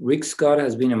 Rick Scott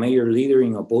has been a major leader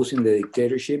in opposing the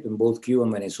dictatorship in both Cuba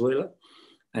and Venezuela,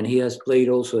 and he has played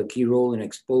also a key role in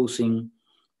exposing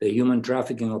the human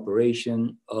trafficking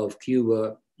operation of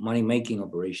Cuba, money-making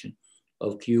operation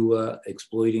of Cuba,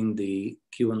 exploiting the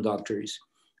Cuban doctors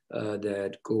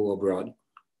that go abroad.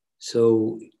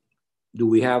 So do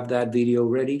we have that video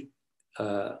ready?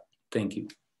 Thank you.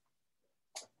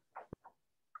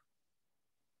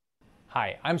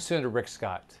 Hi, I'm Senator Rick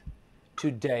Scott.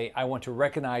 Today, I want to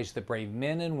recognize the brave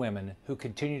men and women who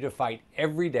continue to fight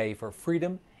every day for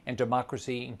freedom and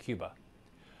democracy in Cuba.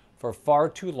 For far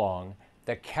too long,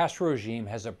 the Castro regime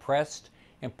has oppressed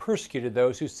and persecuted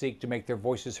those who seek to make their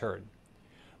voices heard.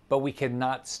 But we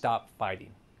cannot stop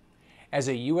fighting. As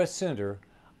a U.S. Senator,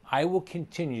 I will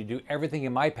continue to do everything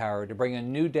in my power to bring a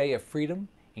new day of freedom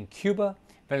in Cuba,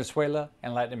 Venezuela,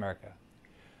 and Latin America.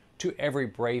 To every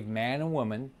brave man and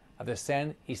woman of the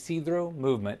San Isidro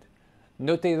movement,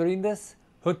 no te rindas,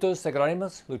 juntos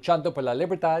seguiremos luchando por la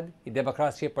libertad y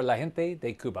democracia por la gente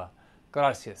de Cuba.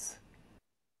 Gracias.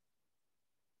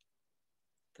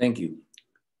 Thank you.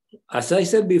 As I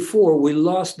said before, we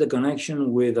lost the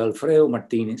connection with Alfredo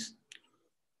Martinez.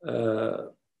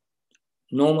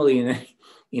 Normally,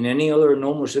 in any other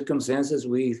normal circumstances,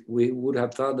 we would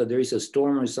have thought that there is a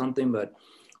storm or something, but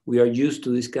we are used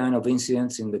to this kind of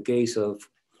incidents in the case of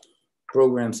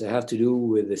programs that have to do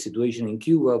with the situation in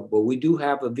Cuba. But we do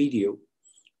have a video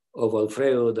of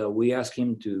Alfredo that we asked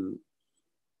him to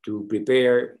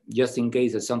prepare just in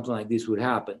case that something like this would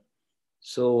happen.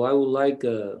 So I would like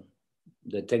the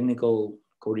technical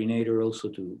coordinator also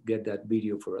to get that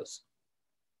video for us.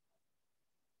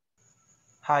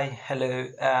 Hi, hello.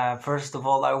 First of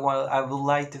all, I would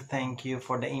like to thank you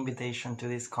for the invitation to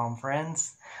this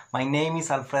conference. My name is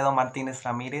Alfredo Martinez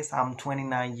Ramirez. I'm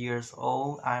 29 years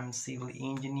old. I'm civil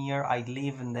engineer. I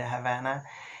live in the Havana,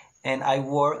 and I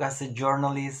work as a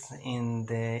journalist in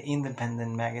the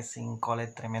independent magazine called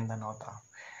Tremenda Nota.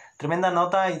 Tremenda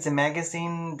Nota is a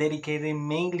magazine dedicated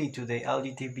mainly to the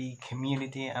LGBT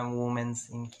community and women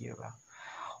in Cuba.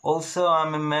 Also,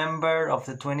 I'm a member of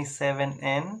the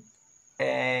 27N.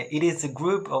 It is a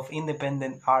group of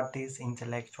independent artists,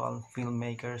 intellectuals,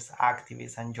 filmmakers,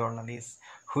 activists, and journalists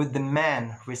who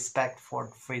demand respect for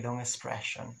freedom of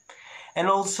expression. And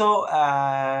also,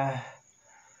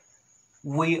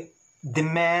 we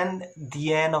demand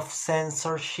the end of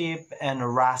censorship and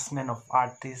harassment of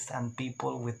artists and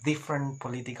people with different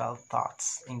political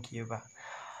thoughts in Cuba.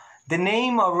 The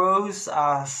name arose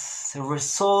as a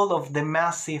result of the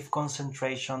massive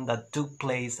concentration that took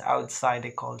place outside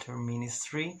the Culture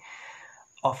Ministry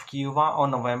of Cuba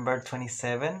on November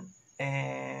 27.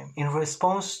 in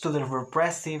response to the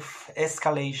repressive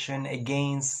escalation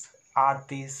against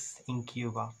artists in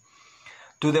Cuba,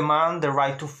 to demand the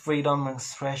right to freedom of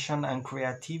expression and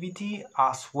creativity,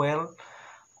 as well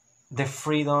the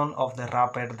freedom of the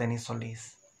rapper Denis.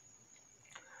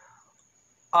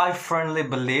 I firmly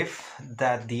believe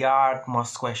that the art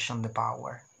must question the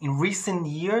power. In recent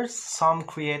years, some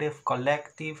creative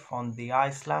collectives on the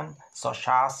island, such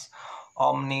as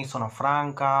OMNI-ZONA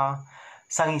FRANCA,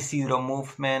 San Isidro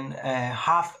movement,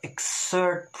 have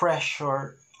exerted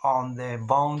pressure on the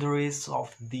boundaries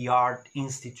of the art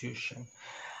institution.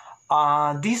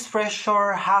 This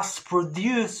pressure has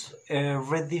produced a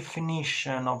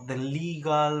redefinition of the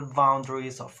legal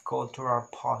boundaries of cultural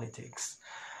politics,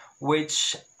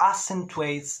 which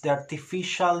accentuates the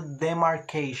artificial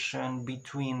demarcation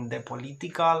between the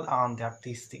political and the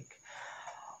artistic.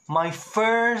 My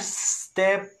first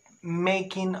step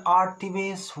making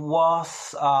activism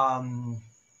was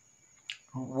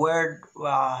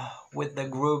with the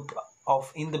group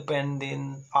of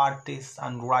independent artists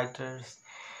and writers,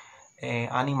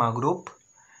 Anima Group.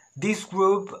 This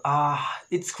group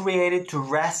it's created to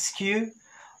rescue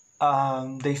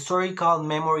the historical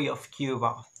memory of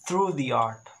Cuba through the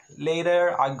art.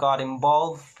 Later, I got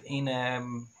involved in a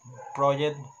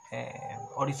project,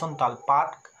 Horizontal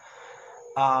Park.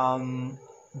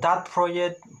 That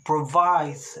project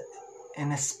provides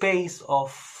a space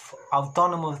of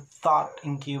autonomous thought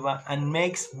in Cuba and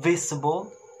makes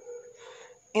visible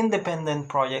independent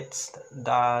projects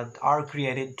that are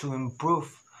created to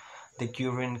improve the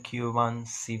current Cuban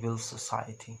civil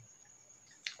society.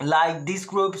 Like these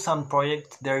groups and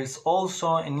projects, there is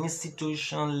also an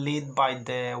institution led by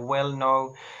the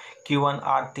well-known Cuban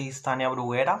artist Tania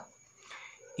Bruguera.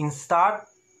 Instead,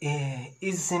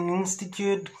 is an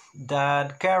institute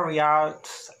that carries out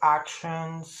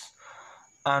actions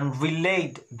and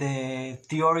relate the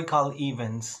theoretical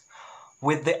events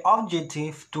with the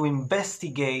objective to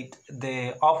investigate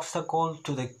the obstacle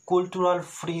to the cultural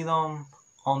freedom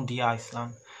on the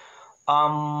island.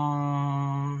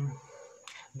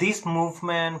 This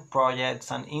movement, projects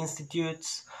and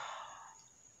institutes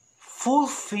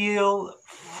fulfill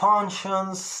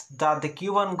functions that the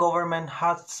Cuban government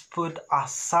has put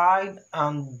aside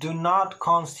and do not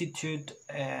constitute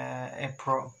a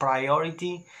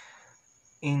priority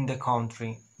in the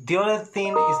country. The other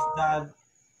thing is that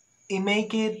it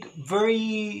makes it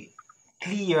very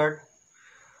clear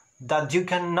that you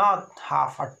cannot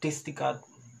have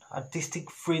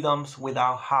artistic freedoms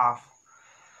without have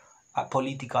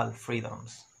political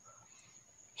freedoms.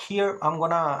 Here I'm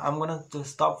gonna to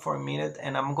stop for a minute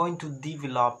and I'm going to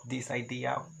develop this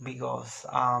idea because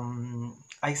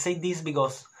I say this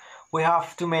because we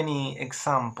have too many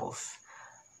examples.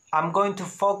 I'm going to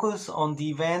focus on the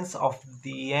events of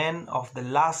the end of the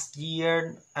last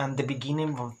year and the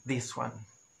beginning of this one.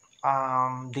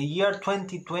 The year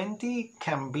 2020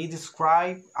 can be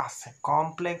described as a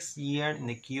complex year in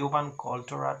the Cuban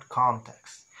cultural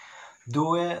context.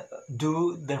 Due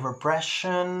the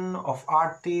repression of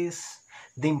artists,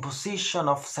 the imposition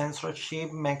of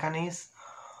censorship mechanisms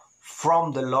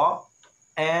from the law,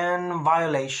 and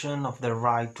violation of the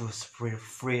right to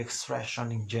free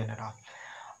expression in general.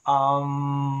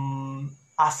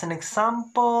 As an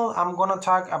example, I'm gonna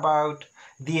talk about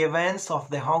the events of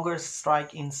the hunger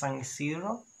strike in San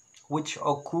Isidro, which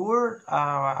occurred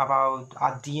about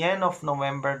at the end of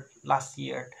November last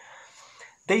year.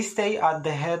 They stay at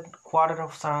the headquarters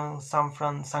of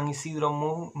San Isidro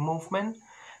movement.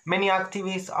 Many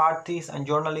activists, artists, and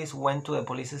journalists went to the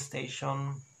police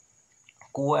station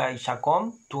Cuba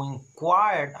to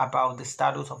inquire about the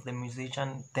status of the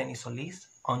musician Denis,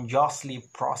 unjustly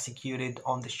prosecuted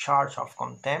on the charge of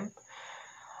contempt.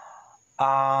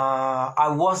 I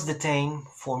was detained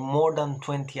for more than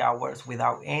 20 hours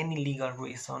without any legal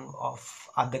reason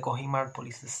at the Cojimar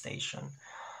police station.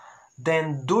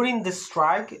 Then during the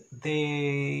strike,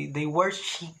 they were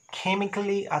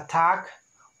chemically attacked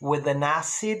with an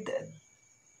acid.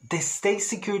 The state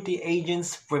security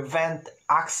agents prevent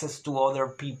access to other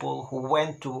people who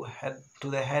went to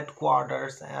the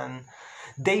headquarters, and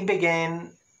they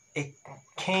began a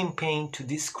campaign to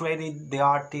discredit the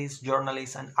artists,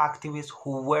 journalists, and activists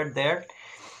who were there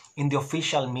in the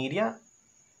official media,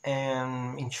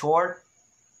 and in short,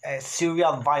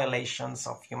 serial violations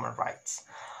of human rights.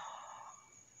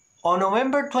 On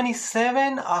November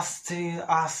 27,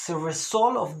 as a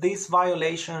result of these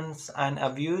violations and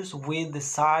abuse, we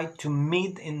decided to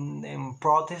meet in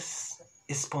protests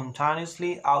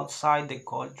spontaneously outside the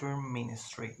culture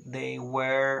ministry. They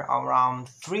were around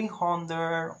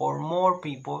 300 or more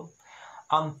people,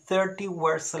 and 30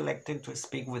 were selected to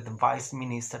speak with the Vice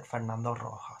Minister Fernando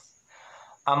Rojas.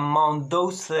 Among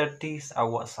those 30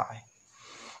 was I.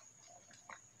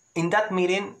 In that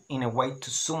meeting, in a way to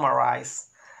summarize,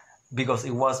 because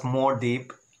it was more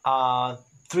deep,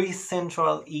 three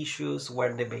central issues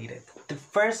were debated. The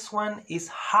first one is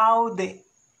how the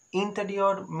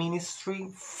Interior Ministry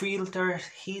filters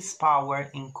his power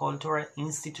in cultural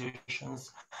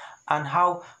institutions and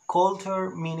how Culture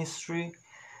Ministry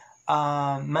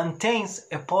maintains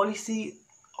a policy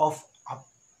of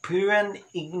apparent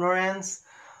ignorance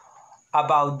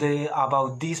about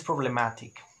this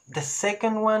problematic. The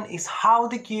second one is how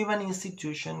the Cuban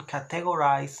institution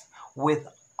categorized with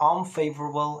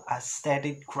unfavorable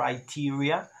aesthetic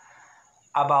criteria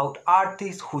about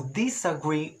artists who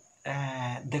disagree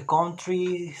the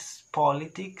country's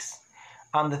politics.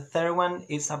 And the third one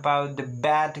is about the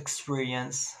bad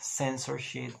experience,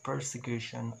 censorship,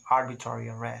 persecution, arbitrary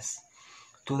arrest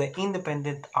to the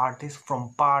independent artists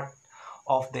from part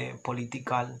of the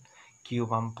political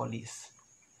Cuban police.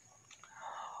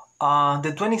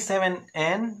 The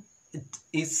 27N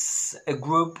is a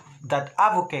group that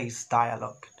advocates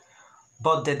dialogue,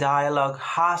 but the dialogue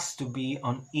has to be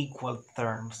on equal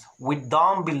terms. We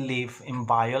don't believe in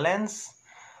violence,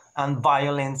 and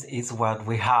violence is what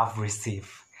we have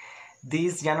received.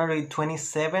 This January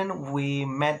 27, we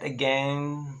met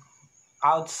again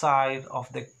outside of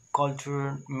the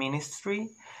Culture Ministry,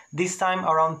 this time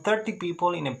around 30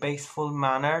 people in a peaceful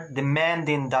manner,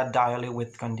 demanding that dialogue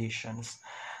with conditions.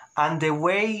 And the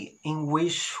way in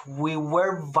which we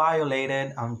were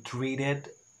violated and treated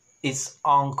is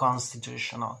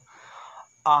unconstitutional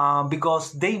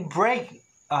because they break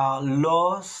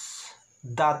laws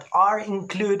that are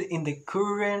included in the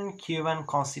current Cuban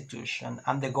constitution,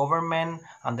 and the government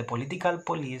and the political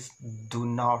police do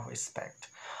not respect.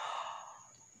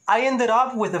 I ended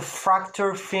up with a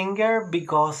fractured finger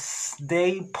because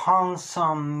they pounced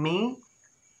on me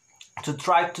to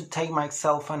try to take my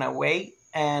cell phone away,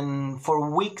 and for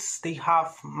weeks they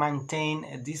have maintained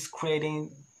a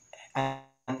discrediting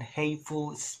and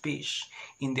hateful speech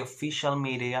in the official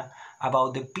media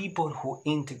about the people who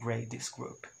integrate this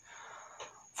group.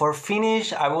 For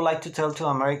finish, I would like to tell the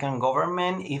American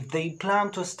government, if they plan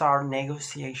to start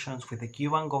negotiations with the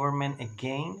Cuban government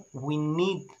again, we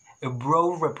need a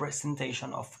broad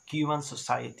representation of Cuban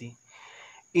society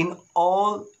in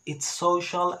all its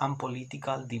social and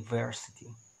political diversity.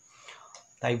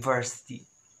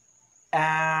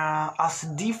 As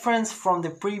a difference from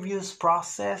the previous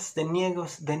process, the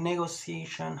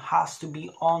negotiation has to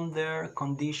be under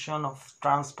condition of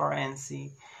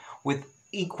transparency with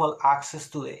equal access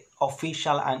to the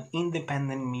official and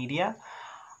independent media,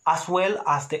 as well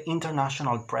as the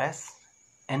international press.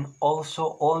 And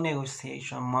also all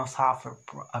negotiation must have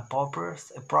a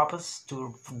purpose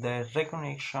to the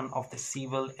recognition of the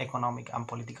civil, economic, and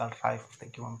political rights of the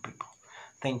Cuban people.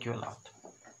 Thank you a lot.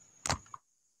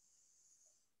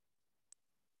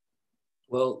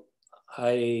 Well,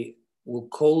 I will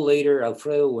call later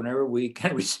Alfredo whenever we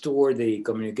can restore the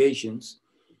communications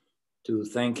to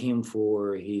thank him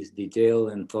for his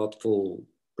detailed and thoughtful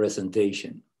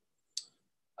presentation.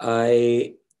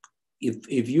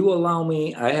 If you allow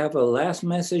me, I have a last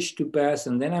message to pass,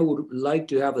 and then I would like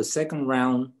to have a second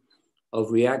round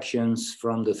of reactions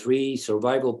from the three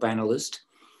survival panelists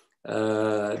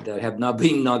that have not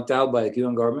been knocked out by the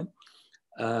Cuban government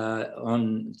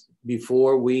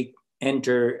before we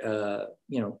enter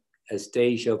a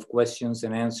stage of questions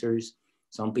and answers.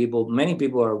 Many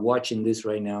people are watching this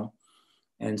right now,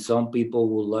 and some people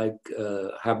would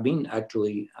have been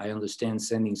actually, I understand,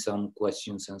 sending some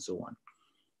questions and so on.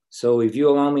 So if you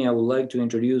allow me, I would like to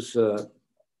introduce,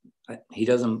 he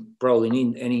doesn't probably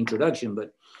need any introduction,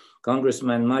 but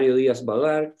Congressman Mario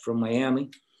Diaz-Balart from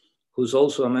Miami, who's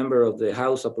also a member of the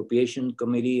House Appropriation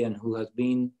Committee and who has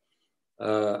been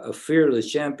a fearless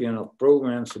champion of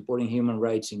programs supporting human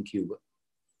rights in Cuba.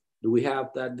 Do we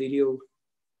have that video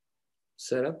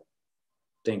set up?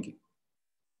 Thank you.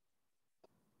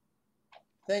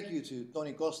 Thank you to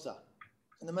Tony Costa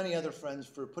and the many other friends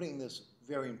for putting this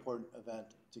very important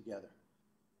event together.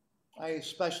 I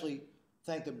especially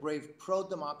thank the brave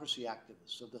pro-democracy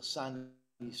activists of the San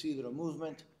Isidro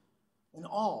movement and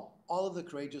all of the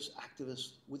courageous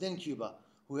activists within Cuba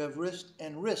who have risked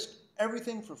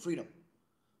everything for freedom.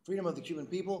 Freedom of the Cuban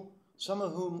people, some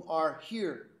of whom are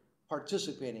here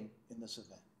participating in this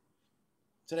event.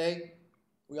 Today,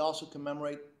 we also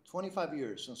commemorate 25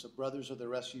 years since the Brothers of the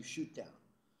Rescue shootdown,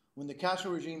 when the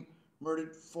Castro regime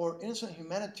murdered 4 innocent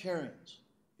humanitarians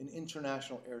in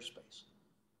international airspace.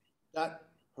 That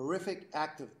horrific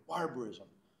act of barbarism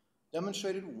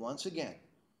demonstrated once again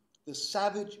the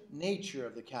savage nature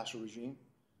of the Castro regime,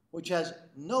 which has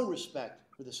no respect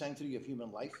for the sanctity of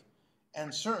human life,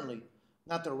 and certainly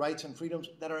not the rights and freedoms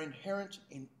that are inherent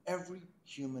in every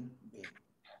human being.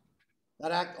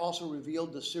 That act also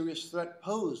revealed the serious threat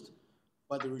posed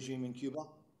by the regime in Cuba,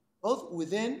 both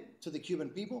within to the Cuban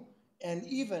people and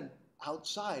even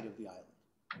outside of the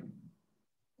island.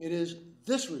 It is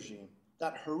this regime,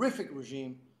 that horrific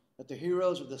regime, that the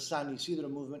heroes of the San Isidro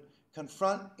movement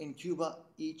confront in Cuba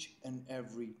each and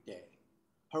every day.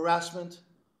 Harassment,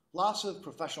 loss of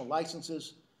professional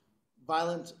licenses,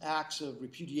 violent acts of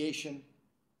repudiation,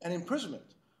 and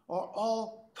imprisonment are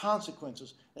all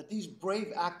consequences that these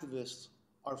brave activists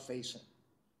are facing.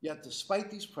 Yet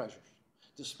despite these pressures,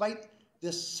 despite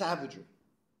this savagery,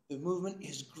 the movement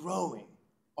is growing.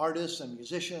 Artists and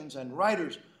musicians and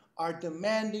writers are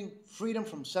demanding freedom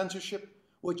from censorship,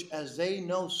 which, as they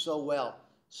know so well,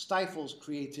 stifles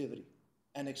creativity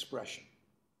and expression.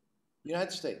 The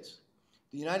United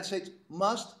States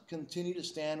must continue to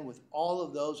stand with all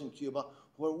of those in Cuba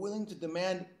who are willing to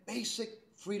demand basic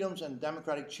freedoms and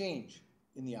democratic change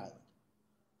in the island.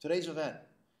 Today's event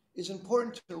is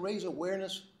important to raise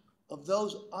awareness of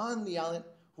those on the island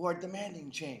who are demanding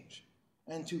change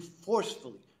and to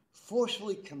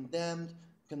forcefully condemn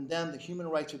the human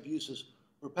rights abuses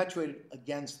perpetrated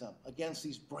against them, against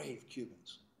these brave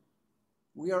Cubans.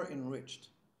 We are enriched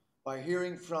by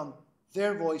hearing from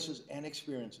their voices and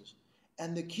experiences,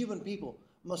 and the Cuban people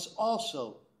must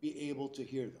also be able to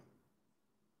hear them.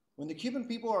 When the Cuban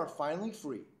people are finally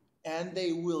free, and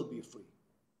they will be free,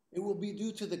 it will be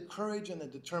due to the courage and the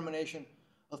determination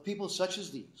of people such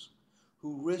as these,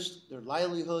 who risked their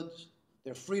livelihoods,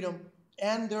 their freedom,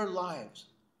 and their lives,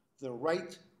 the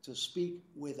right to speak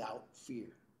without fear.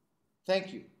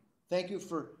 Thank you. Thank you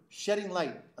for shedding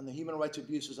light on the human rights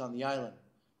abuses on the island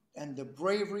and the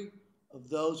bravery of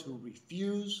those who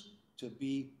refuse to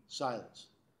be silenced.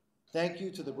 Thank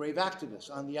you to the brave activists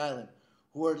on the island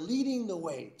who are leading the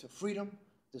way to freedom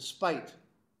despite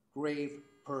grave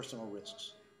personal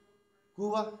risks.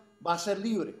 Cuba va a ser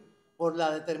libre por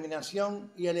la determinación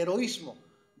y el heroísmo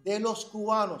de los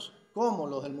cubanos como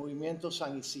los del movimiento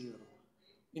San Isidro.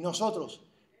 Y nosotros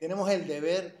tenemos el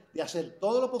deber de hacer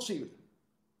todo lo posible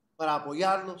para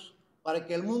apoyarlos, para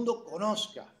que el mundo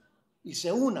conozca y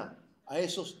se una a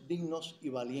esos dignos y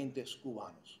valientes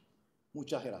cubanos.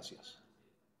 Muchas gracias.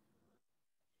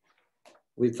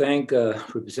 We thank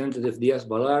Representative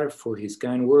Diaz-Balart for his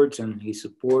kind words and his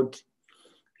support,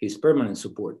 his permanent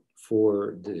support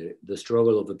for the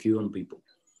struggle of the Cuban people.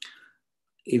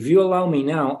 If you allow me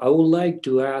now, I would like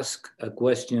to ask a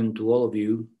question to all of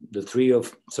you, the three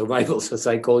of survivals, as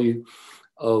I call you,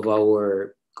 of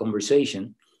our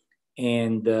conversation.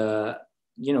 And,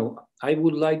 you know, I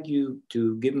would like you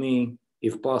to give me,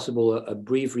 if possible, a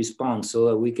brief response so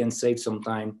that we can save some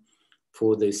time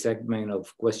for the segment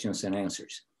of questions and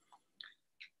answers.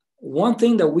 One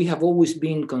thing that we have always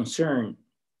been concerned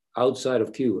outside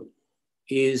of Cuba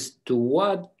is to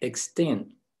what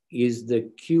extent is the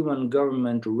Cuban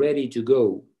government ready to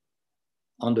go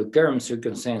under current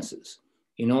circumstances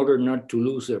in order not to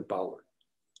lose their power.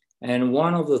 And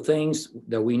one of the things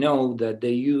that we know that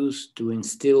they use to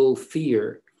instill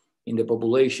fear in the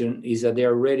population is that they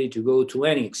are ready to go to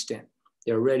any extent.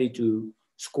 They're ready to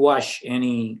squash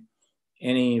any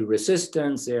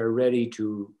resistance. They are ready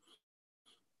to,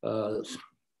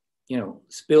 you know,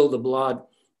 spill the blood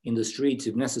in the streets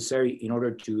if necessary in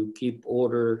order to keep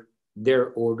their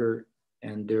order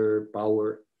and their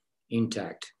power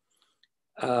intact.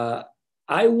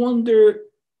 I wonder,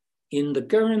 in the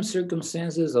current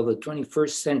circumstances of the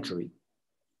 21st century,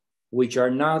 which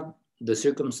are not the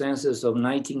circumstances of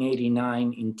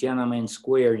 1989 in Tiananmen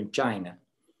Square in China,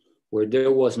 where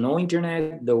there was no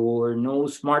internet, there were no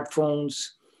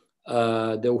smartphones,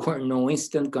 there were no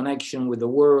instant connection with the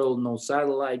world, no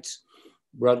satellites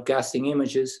broadcasting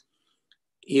images.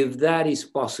 If that is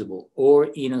possible, or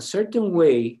in a certain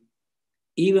way,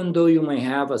 even though you may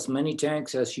have as many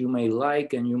tanks as you may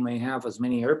like, and you may have as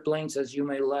many airplanes as you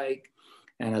may like,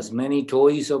 and as many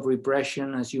toys of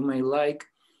repression as you may like,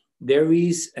 there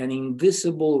is an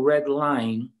invisible red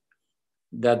line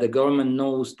that the government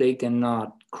knows they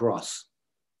cannot cross,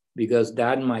 because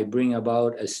that might bring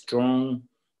about a strong,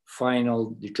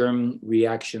 final, determined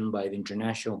reaction by the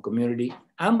international community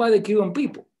and by the Cuban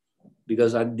people.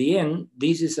 Because at the end,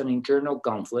 this is an internal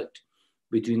conflict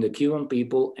between the Cuban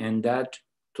people and that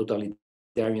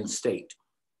totalitarian state.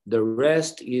 The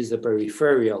rest is the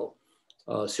peripheral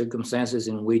circumstances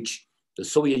in which the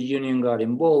Soviet Union got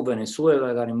involved,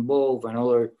 Venezuela got involved, and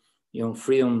other, you know,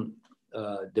 freedom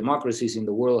democracies in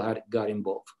the world got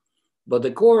involved. But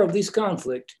the core of this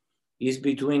conflict is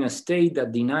between a state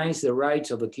that denies the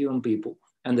rights of the Cuban people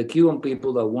and the Cuban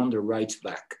people that want their rights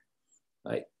back,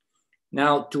 right?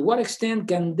 Now, to what extent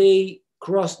can they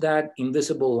cross that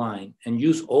invisible line and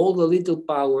use all the little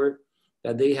power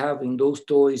that they have in those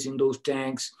toys, in those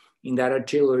tanks, in that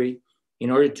artillery, in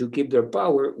order to keep their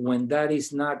power when that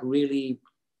is not really,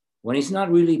 when it's not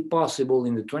really possible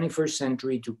in the 21st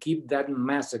century to keep that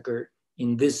massacre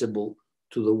invisible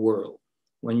to the world?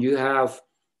 When you have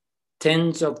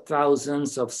tens of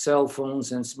thousands of cell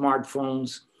phones and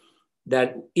smartphones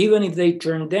that even if they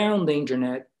turn down the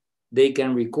internet, they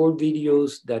can record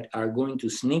videos that are going to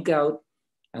sneak out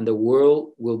and the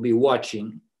world will be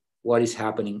watching what is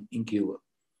happening in Cuba.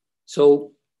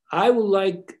 So I would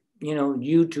like,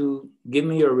 you to give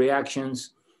me your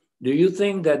reactions. Do you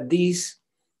think that these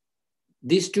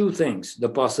two things, the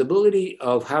possibility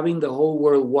of having the whole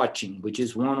world watching, which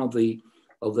is one of the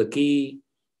key,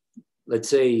 let's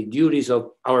say, duties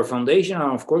of our foundation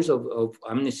and of course of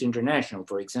Amnesty International,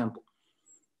 for example,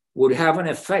 would have an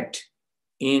effect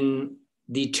in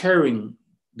deterring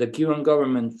the Cuban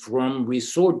government from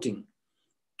resorting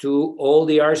to all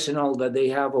the arsenal that they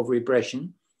have of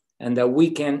repression, and that we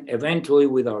can eventually,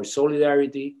 with our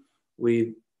solidarity, with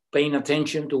paying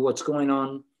attention to what's going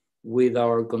on, with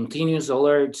our continuous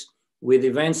alerts, with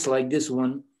events like this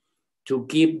one, to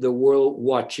keep the world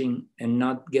watching and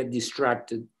not get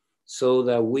distracted so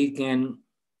that we can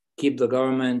keep the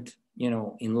government,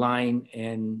 in line.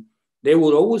 And they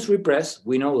will always repress,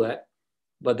 we know that,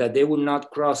 but that they will not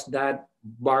cross that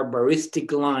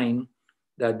barbaristic line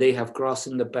that they have crossed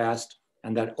in the past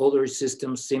and that other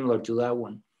systems similar to that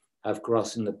one have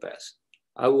crossed in the past.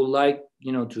 I would like,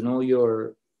 to know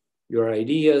your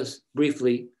ideas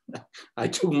briefly. I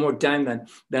took more time than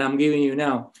I'm giving you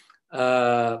now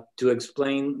to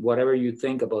explain whatever you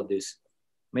think about this.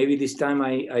 Maybe this time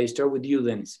I start with you,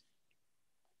 Denis.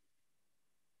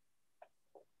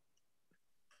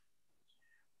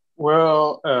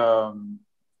 Well,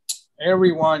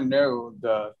 everyone knows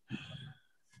that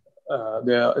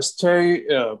the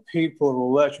state-people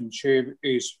relationship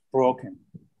is broken.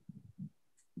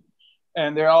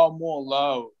 And there are more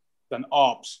love than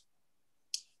ops.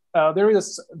 There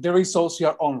is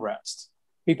social unrest.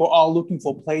 People are looking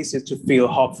for places to feel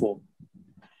hopeful.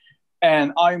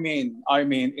 And I mean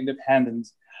independent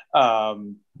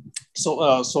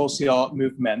social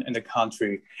movement in the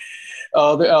country.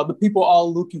 The people are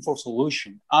looking for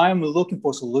solution. I'm looking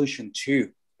for solution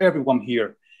too. Everyone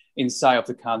here inside of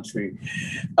the country.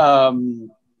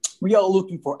 We are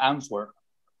looking for answer.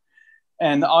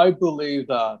 And I believe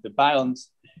that the violence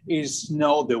is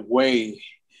not the way.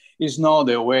 It's not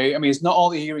the way. I mean, it's not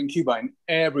only here in Cuba, and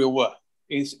everywhere.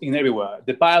 It's in everywhere.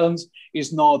 The violence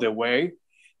is not the way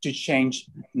to change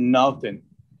nothing.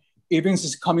 Even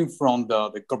it's coming from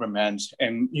the government.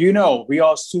 And we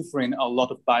are suffering a lot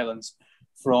of violence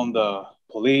from the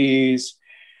police.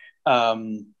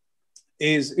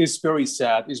 It's very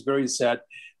sad. It's very sad.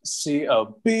 See a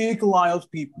big line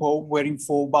of people waiting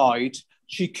for bite,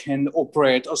 chicken or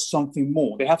bread or something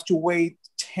more. They have to wait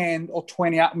 10 or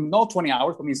 20, not 20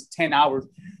 hours, but means 10 hours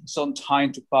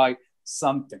sometime to buy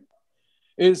something.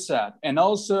 It's sad. And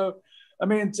also,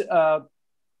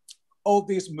 all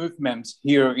these movements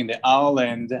here in the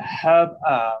island have,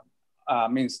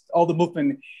 all the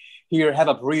movement here have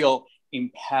a real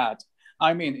impact.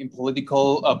 In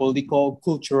political,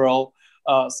 cultural,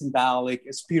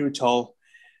 symbolic, spiritual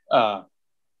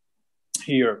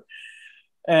here.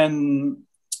 And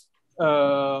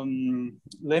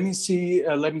let me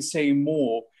say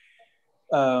more.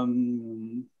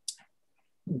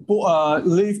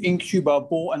 Live in Cuba,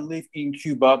 born and live in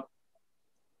Cuba,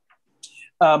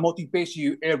 motivates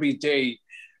you every day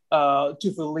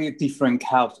to believe different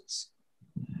causes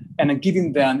and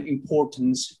giving them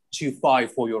importance to fight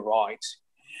for your rights.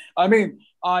 I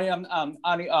am an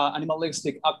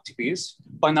animalistic activist,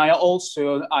 but I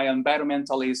am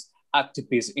environmentalist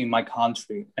activist in my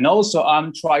country. And also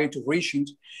I'm trying to reach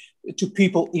to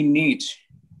people in need.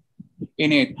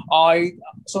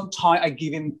 Sometimes I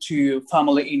give them to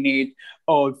family in need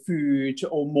or food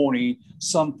or money,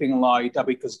 something like that,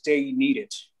 because they need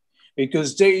it,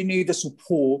 because they need the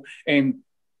support. And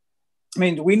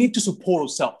we need to support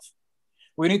ourselves.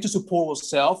 We need to support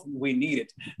ourselves. We need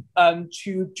it, and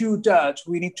to do that,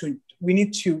 we need to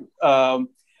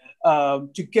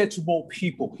get to more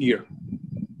people here.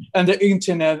 And the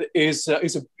internet is a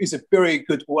very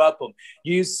good weapon.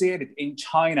 You said it in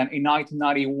China in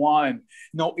 1991.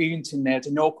 No internet,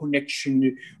 no connection.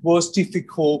 It was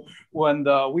difficult when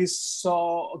we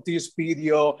saw this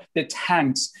video, the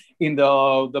tanks in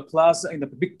the plaza, in the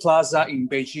big plaza in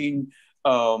Beijing,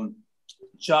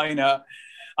 China.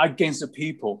 against the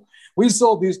people. We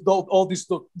saw this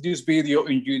video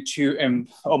in YouTube, and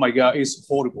oh my God, it's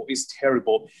horrible, it's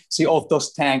terrible. See all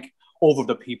those tanks over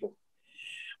the people.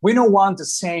 We don't want the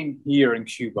same here in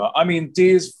Cuba. I mean,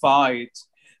 this fight,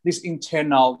 this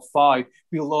internal fight,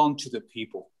 belong to the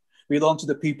people. Belong to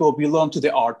the people, belong to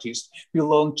the artists,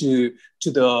 belong to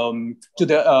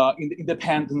the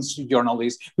independent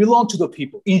journalists, belong to the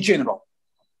people in general.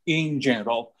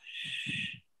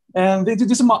 And this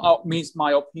is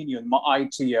my opinion, my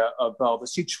idea about the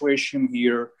situation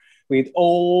here with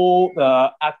all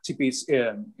the activists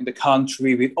in the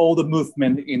country, with all the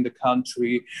movement in the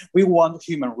country. We want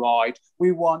human rights,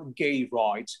 we want gay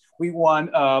rights, we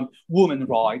want women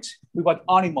rights, we want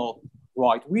animal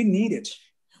rights. We need it.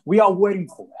 We are waiting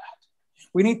for that.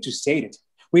 We need to say it.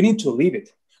 We need to live it.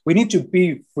 We need to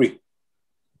be free.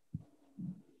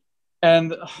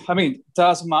 And I mean,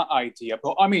 that's my idea.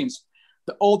 But I mean,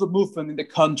 all the movement in the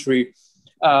country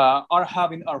are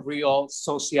having a real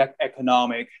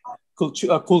socio-economic,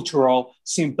 cultural,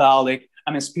 symbolic,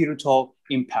 and spiritual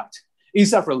impact.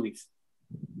 It's a relief.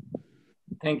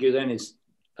 Thank you, Denis.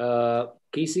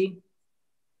 Kizzy?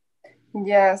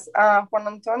 Yes, Juan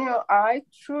Antonio, I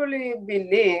truly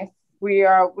believe we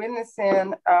are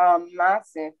witnessing a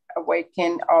massive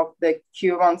awakening of the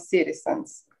Cuban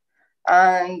citizens.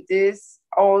 And this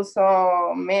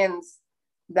also means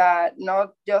that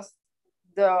not just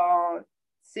the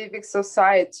civic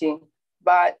society,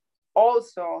 but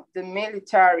also the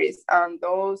militaries and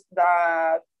those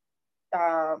that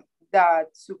that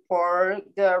support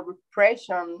the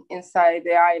repression inside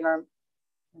the island,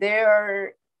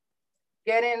 they're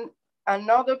getting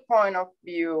another point of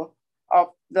view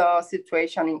of the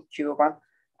situation in Cuba.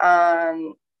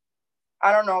 And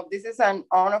I don't know, this is an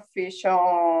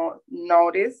unofficial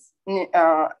notice,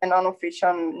 an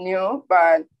unofficial news,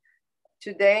 but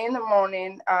today in the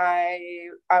morning, I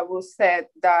will say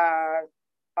that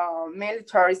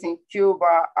militaries in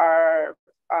Cuba are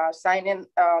signing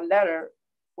a letter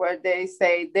where they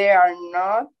say they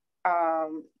not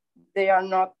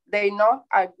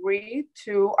agree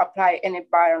to apply any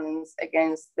violence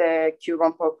against the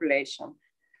Cuban population.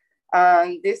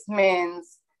 And this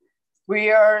means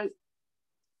we are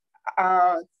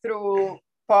through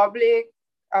public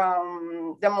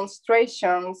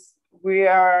demonstrations, we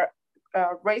are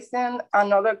raising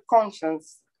another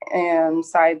conscience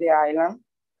inside the island.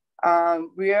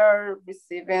 We are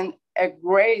receiving a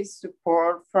great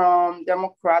support from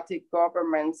democratic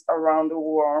governments around the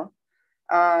world.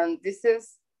 And this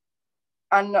is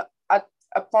a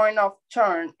point of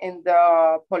turn in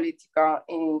the political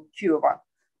in Cuba.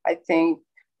 I think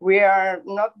we are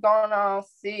not gonna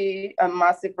see a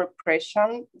massive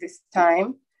repression this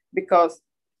time because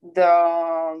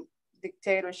the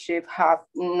dictatorship have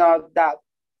not that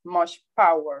much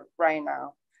power right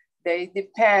now. They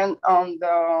depend on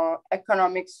the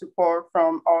economic support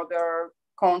from other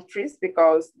countries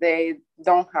because they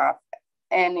don't have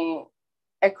any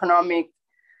economic,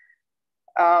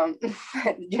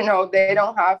 they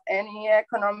don't have any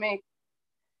economic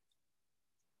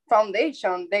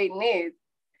foundation. They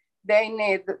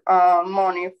need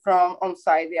money from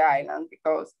outside the island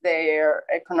because their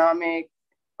economic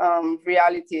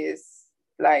reality is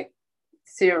like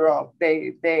zero.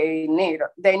 They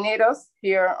need us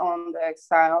here on the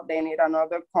exile. They need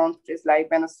another countries like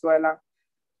Venezuela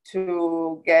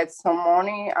to get some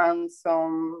money and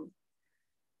some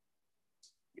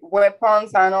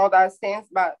weapons and all that things.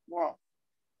 But well,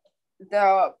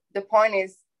 the point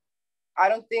is, I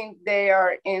don't think they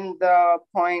are in the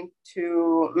point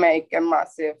to make a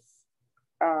massive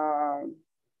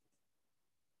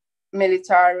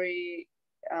military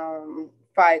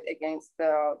fight against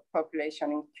the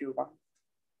population in Cuba.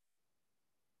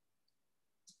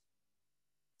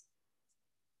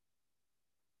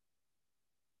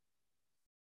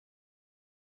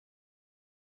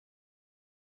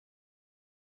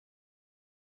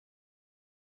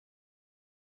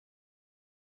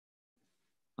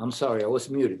 I'm sorry, I was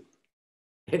muted.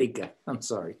 Erika, I'm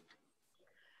sorry.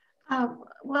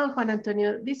 Well, Juan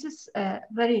Antonio, this is a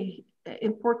very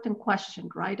important question,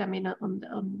 right? I mean, on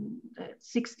the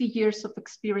 60 years of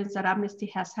experience that Amnesty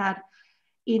has had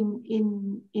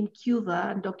in Cuba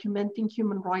and documenting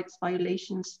human rights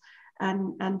violations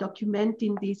and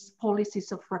documenting these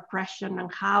policies of repression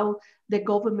and how the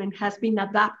government has been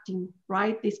adapting,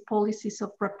 right? These policies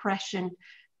of repression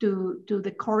to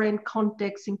the current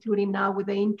context, including now with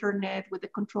the internet, with the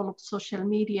control of social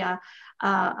media.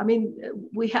 I mean,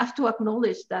 we have to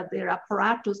acknowledge that their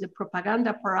apparatus, the propaganda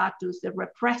apparatus, the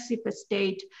repressive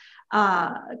state,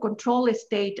 control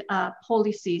state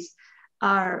policies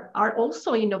are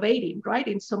also innovating, right?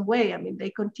 In some way, I mean,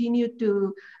 they continue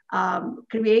to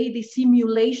create the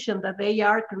simulation that they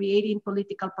are creating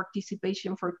political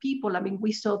participation for people. I mean,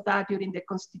 we saw that during the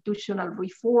constitutional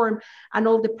reform and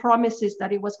all the promises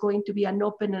that it was going to be an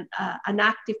open, an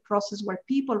active process where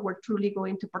people were truly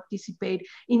going to participate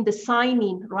in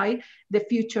designing, right, the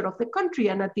future of the country.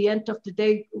 And at the end of the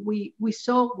day, we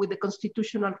saw with the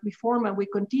constitutional reform, and we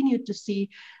continue to see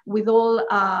with all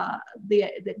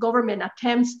the government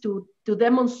attempts to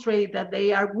demonstrate that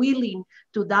they are willing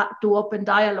to open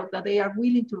dialogue, that they are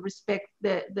willing to respect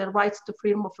the rights to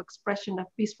freedom of expression and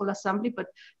peaceful assembly, but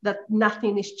that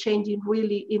nothing is changing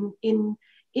really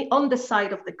on the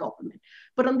side of the government.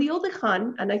 But on the other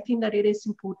hand, and I think that it is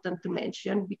important to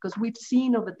mention, because we've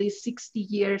seen over these 60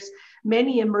 years,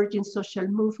 many emerging social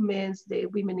movements, the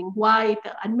Women in White,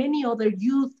 and many other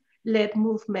youth-led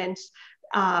movements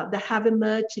that have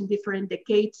emerged in different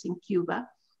decades in Cuba,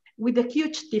 with a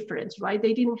huge difference, right?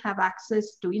 They didn't have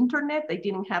access to internet, they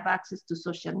didn't have access to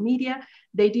social media,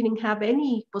 they didn't have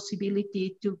any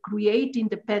possibility to create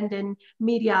independent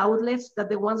media outlets that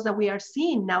the ones that we are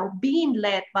seeing now being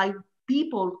led by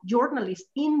people, journalists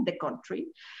in the country.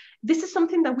 This is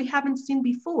something that we haven't seen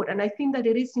before. And I think that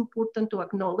it is important to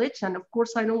acknowledge. And of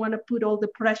course, I don't want to put all the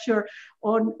pressure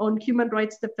on human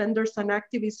rights defenders and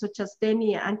activists such as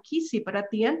Denis and Kizzy, but at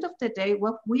the end of the day,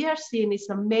 what we are seeing is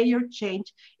a major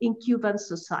change in Cuban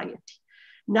society.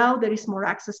 Now there is more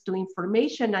access to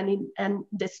information, and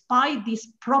despite this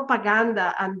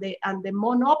propaganda and the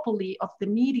monopoly of the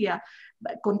media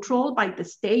controlled by the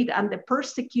state, and the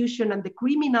persecution and the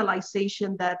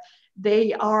criminalization that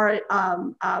they are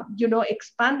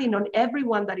expanding on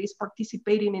everyone that is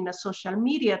participating in a social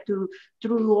media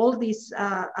through all these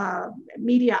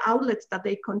media outlets that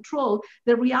they control,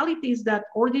 the reality is that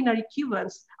ordinary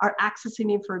Cubans are accessing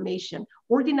information.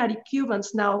 Ordinary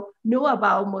Cubans now know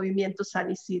about Movimiento San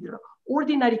Isidro.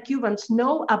 Ordinary Cubans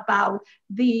know about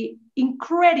the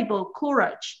incredible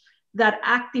courage that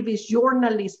activists,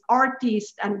 journalists,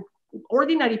 artists, and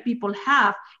ordinary people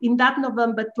have in that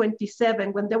November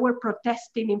 27, when they were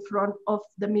protesting in front of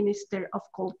the Ministry of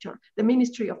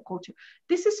Culture.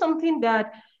 This is something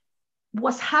that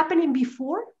was happening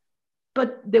before,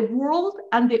 but the world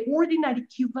and the ordinary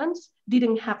Cubans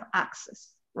didn't have access,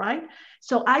 right?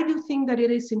 So I do think that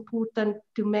it is important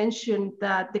to mention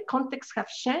that the context have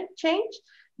changed,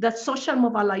 that social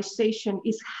mobilization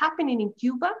is happening in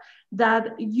Cuba,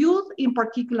 that youth in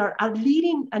particular are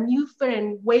leading a new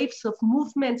waves of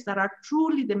movements that are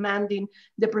truly demanding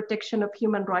the protection of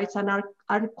human rights and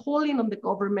are calling on the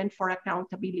government for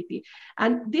accountability.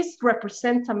 And this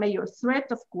represents a major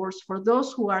threat, of course, for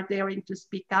those who are daring to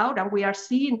speak out. And we are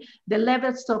seeing the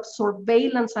levels of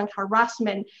surveillance and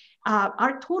harassment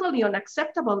are totally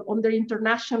unacceptable under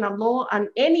international law, and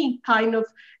any kind of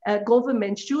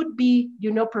government should be,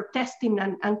 protesting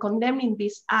and condemning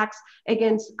these acts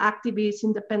against activists,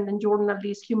 independent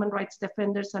journalists, human rights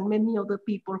defenders, and many other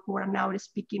people who are now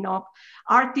speaking up.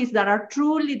 Artists that are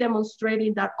truly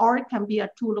demonstrating that art can be a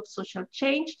tool of social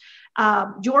change.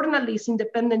 Journalists,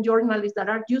 independent journalists that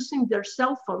are using their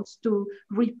cell phones to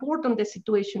report on the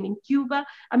situation in Cuba.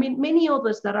 I mean, many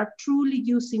others that are truly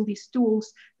using these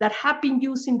tools that have been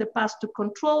used in the past to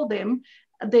control them.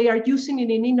 They are using it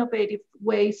in innovative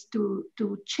ways to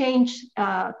change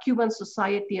Cuban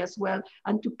society as well,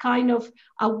 and to kind of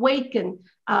awaken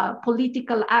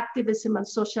political activism and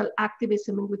social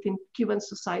activism within Cuban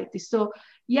society. So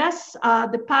yes,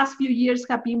 the past few years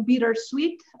have been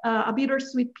bittersweet, a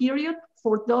bittersweet period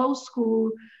for those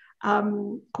who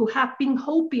have been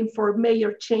hoping for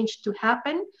major change to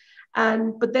happen.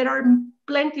 But there are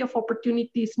plenty of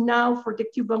opportunities now for the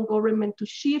Cuban government to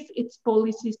shift its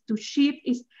policies, to shift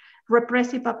its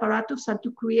repressive apparatus, and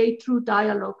to create true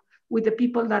dialogue with the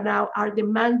people that now are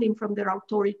demanding from their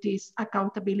authorities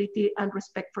accountability and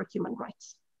respect for human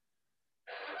rights.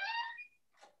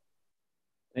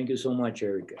 Thank you so much,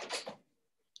 Erika.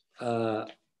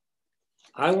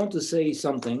 I want to say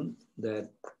something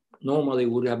that normally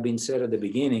would have been said at the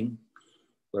beginning,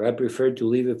 but I prefer to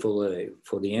leave it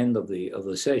for the end of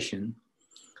the session,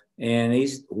 and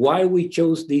is why we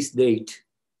chose this date,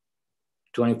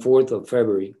 24th of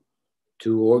February,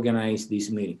 to organize this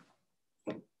meeting.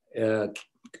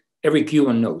 Every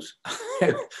Cuban knows,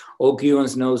 all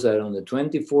Cubans knows that on the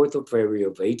 24th of February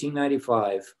of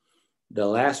 1895, the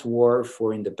last war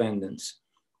for independence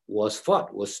was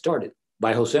started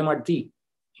by Jose Marti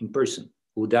in person,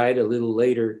 who died a little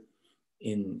later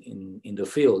in the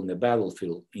field, in the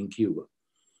battlefield in Cuba.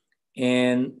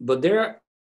 But there are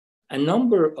a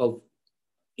number of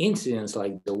incidents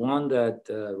like the one that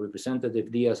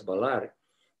Representative Diaz-Balart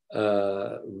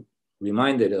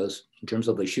reminded us in terms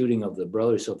of the shooting of the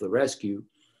Brothers of the Rescue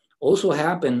also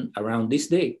happened around this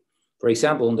date. For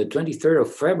example, on the 23rd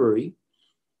of February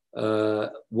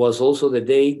was also the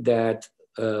day that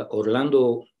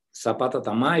Orlando Zapata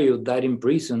Tamayo died in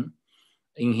prison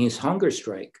in his hunger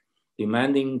strike,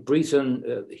 demanding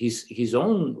prison, his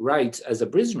own rights as a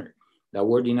prisoner that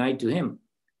were denied to him.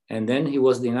 And then he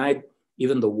was denied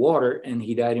even the water, and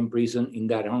he died in prison in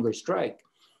that hunger strike,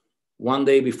 one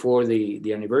day before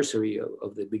the anniversary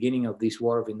of the beginning of this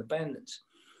War of Independence.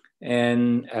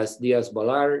 And as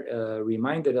Diaz-Balart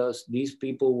reminded us, these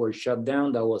people were shut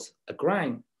down. That was a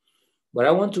crime. But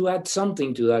I want to add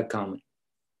something to that comment.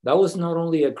 That was not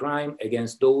only a crime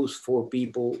against those 4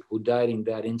 people who died in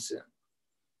that incident.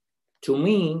 To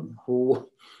me, who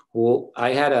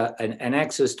I had an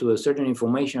access to a certain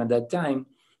information at that time,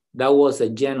 that was a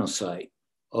genocide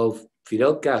of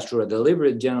Fidel Castro, a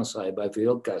deliberate genocide by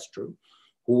Fidel Castro,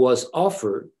 who was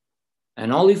offered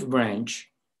an olive branch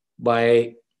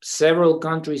by several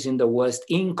countries in the West,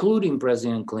 including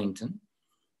President Clinton,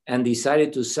 and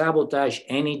decided to sabotage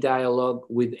any dialogue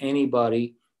with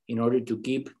anybody in order to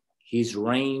keep his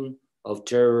reign of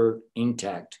terror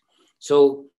intact.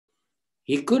 So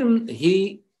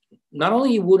he not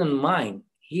only wouldn't mind,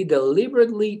 he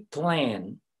deliberately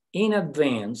planned in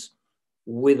advance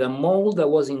with a mold that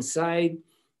was inside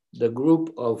the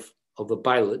group of the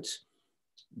pilots,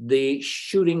 the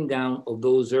shooting down of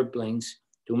those airplanes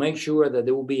to make sure that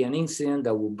there will be an incident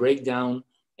that will break down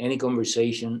any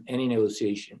conversation, any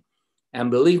negotiation.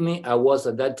 And believe me, I was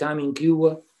at that time in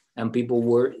Cuba and people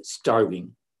were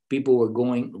starving. People were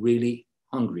going really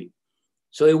hungry.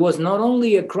 So it was not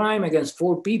only a crime against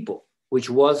 4 people, which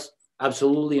was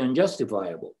absolutely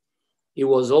unjustifiable. It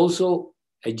was also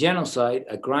a genocide,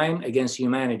 a crime against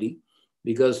humanity,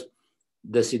 because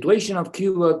the situation of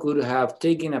Cuba could have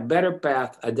taken a better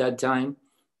path at that time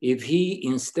if he,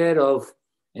 instead of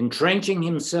entrenching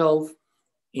himself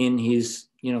in his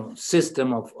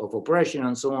system of oppression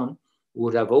and so on,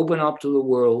 would have opened up to the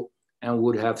world and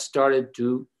would have started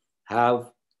to have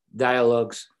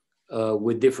dialogues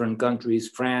with different countries,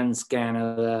 France,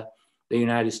 Canada, the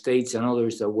United States, and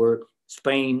others that were,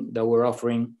 Spain, that were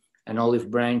offering an olive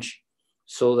branch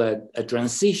so that a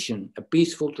transition, a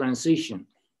peaceful transition,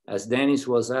 as Denis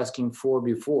was asking for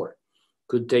before,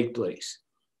 could take place.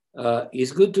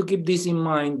 It's good to keep this in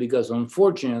mind because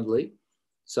unfortunately,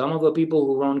 some of the people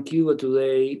who run Cuba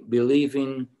today believe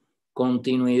in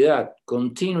continuity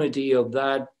of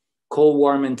that Cold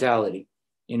War mentality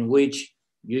in which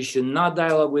you should not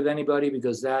dialogue with anybody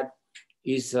because that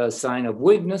is a sign of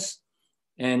weakness,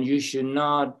 and you should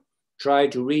not try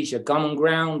to reach a common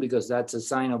ground because that's a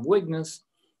sign of weakness.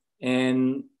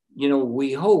 And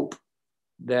we hope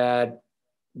that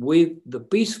with the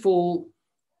peaceful,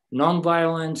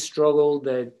 nonviolent struggle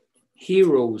that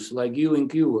heroes like you in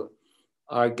Cuba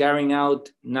are carrying out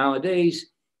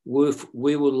nowadays,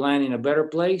 we will land in a better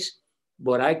place.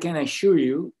 But I can assure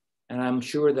you, and I'm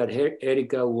sure that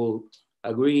Erika will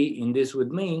agree in this with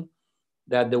me,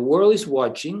 that the world is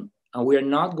watching and we are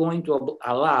not going to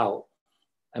allow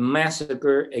a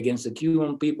massacre against the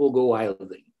Cuban people go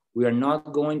idly. We are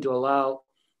not going to allow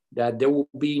that. There will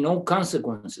be no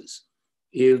consequences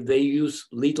if they use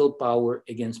lethal power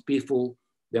against peaceful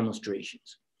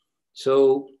demonstrations.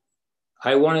 So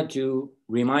I wanted to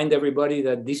remind everybody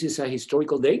that this is a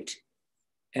historical date.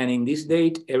 And in this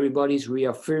date, everybody's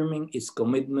reaffirming its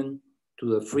commitment to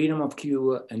the freedom of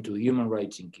Cuba and to human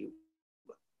rights in Cuba.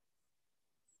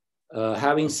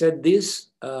 Having said this,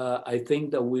 I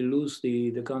think that we lose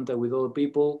the contact with other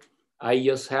people. I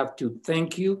just have to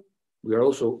thank you. We are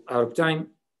also out of time.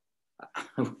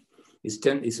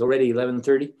 It's already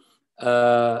 11:30.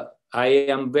 I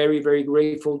am very, very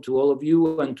grateful to all of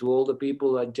you and to all the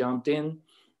people that jumped in,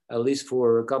 at least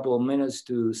for a couple of minutes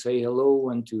to say hello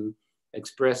and to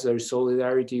express their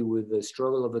solidarity with the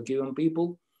struggle of the Cuban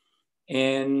people.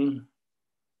 And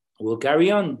we'll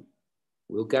carry on.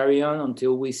 We'll carry on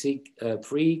until we seek a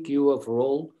free Cuba for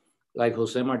all, like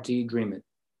Jose Marti dreamed it.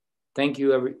 Thank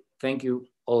you, thank you,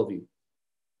 all of you.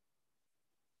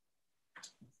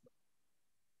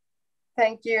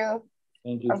 Thank you.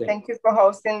 Thank you. And thank you for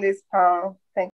hosting this panel. Thank you.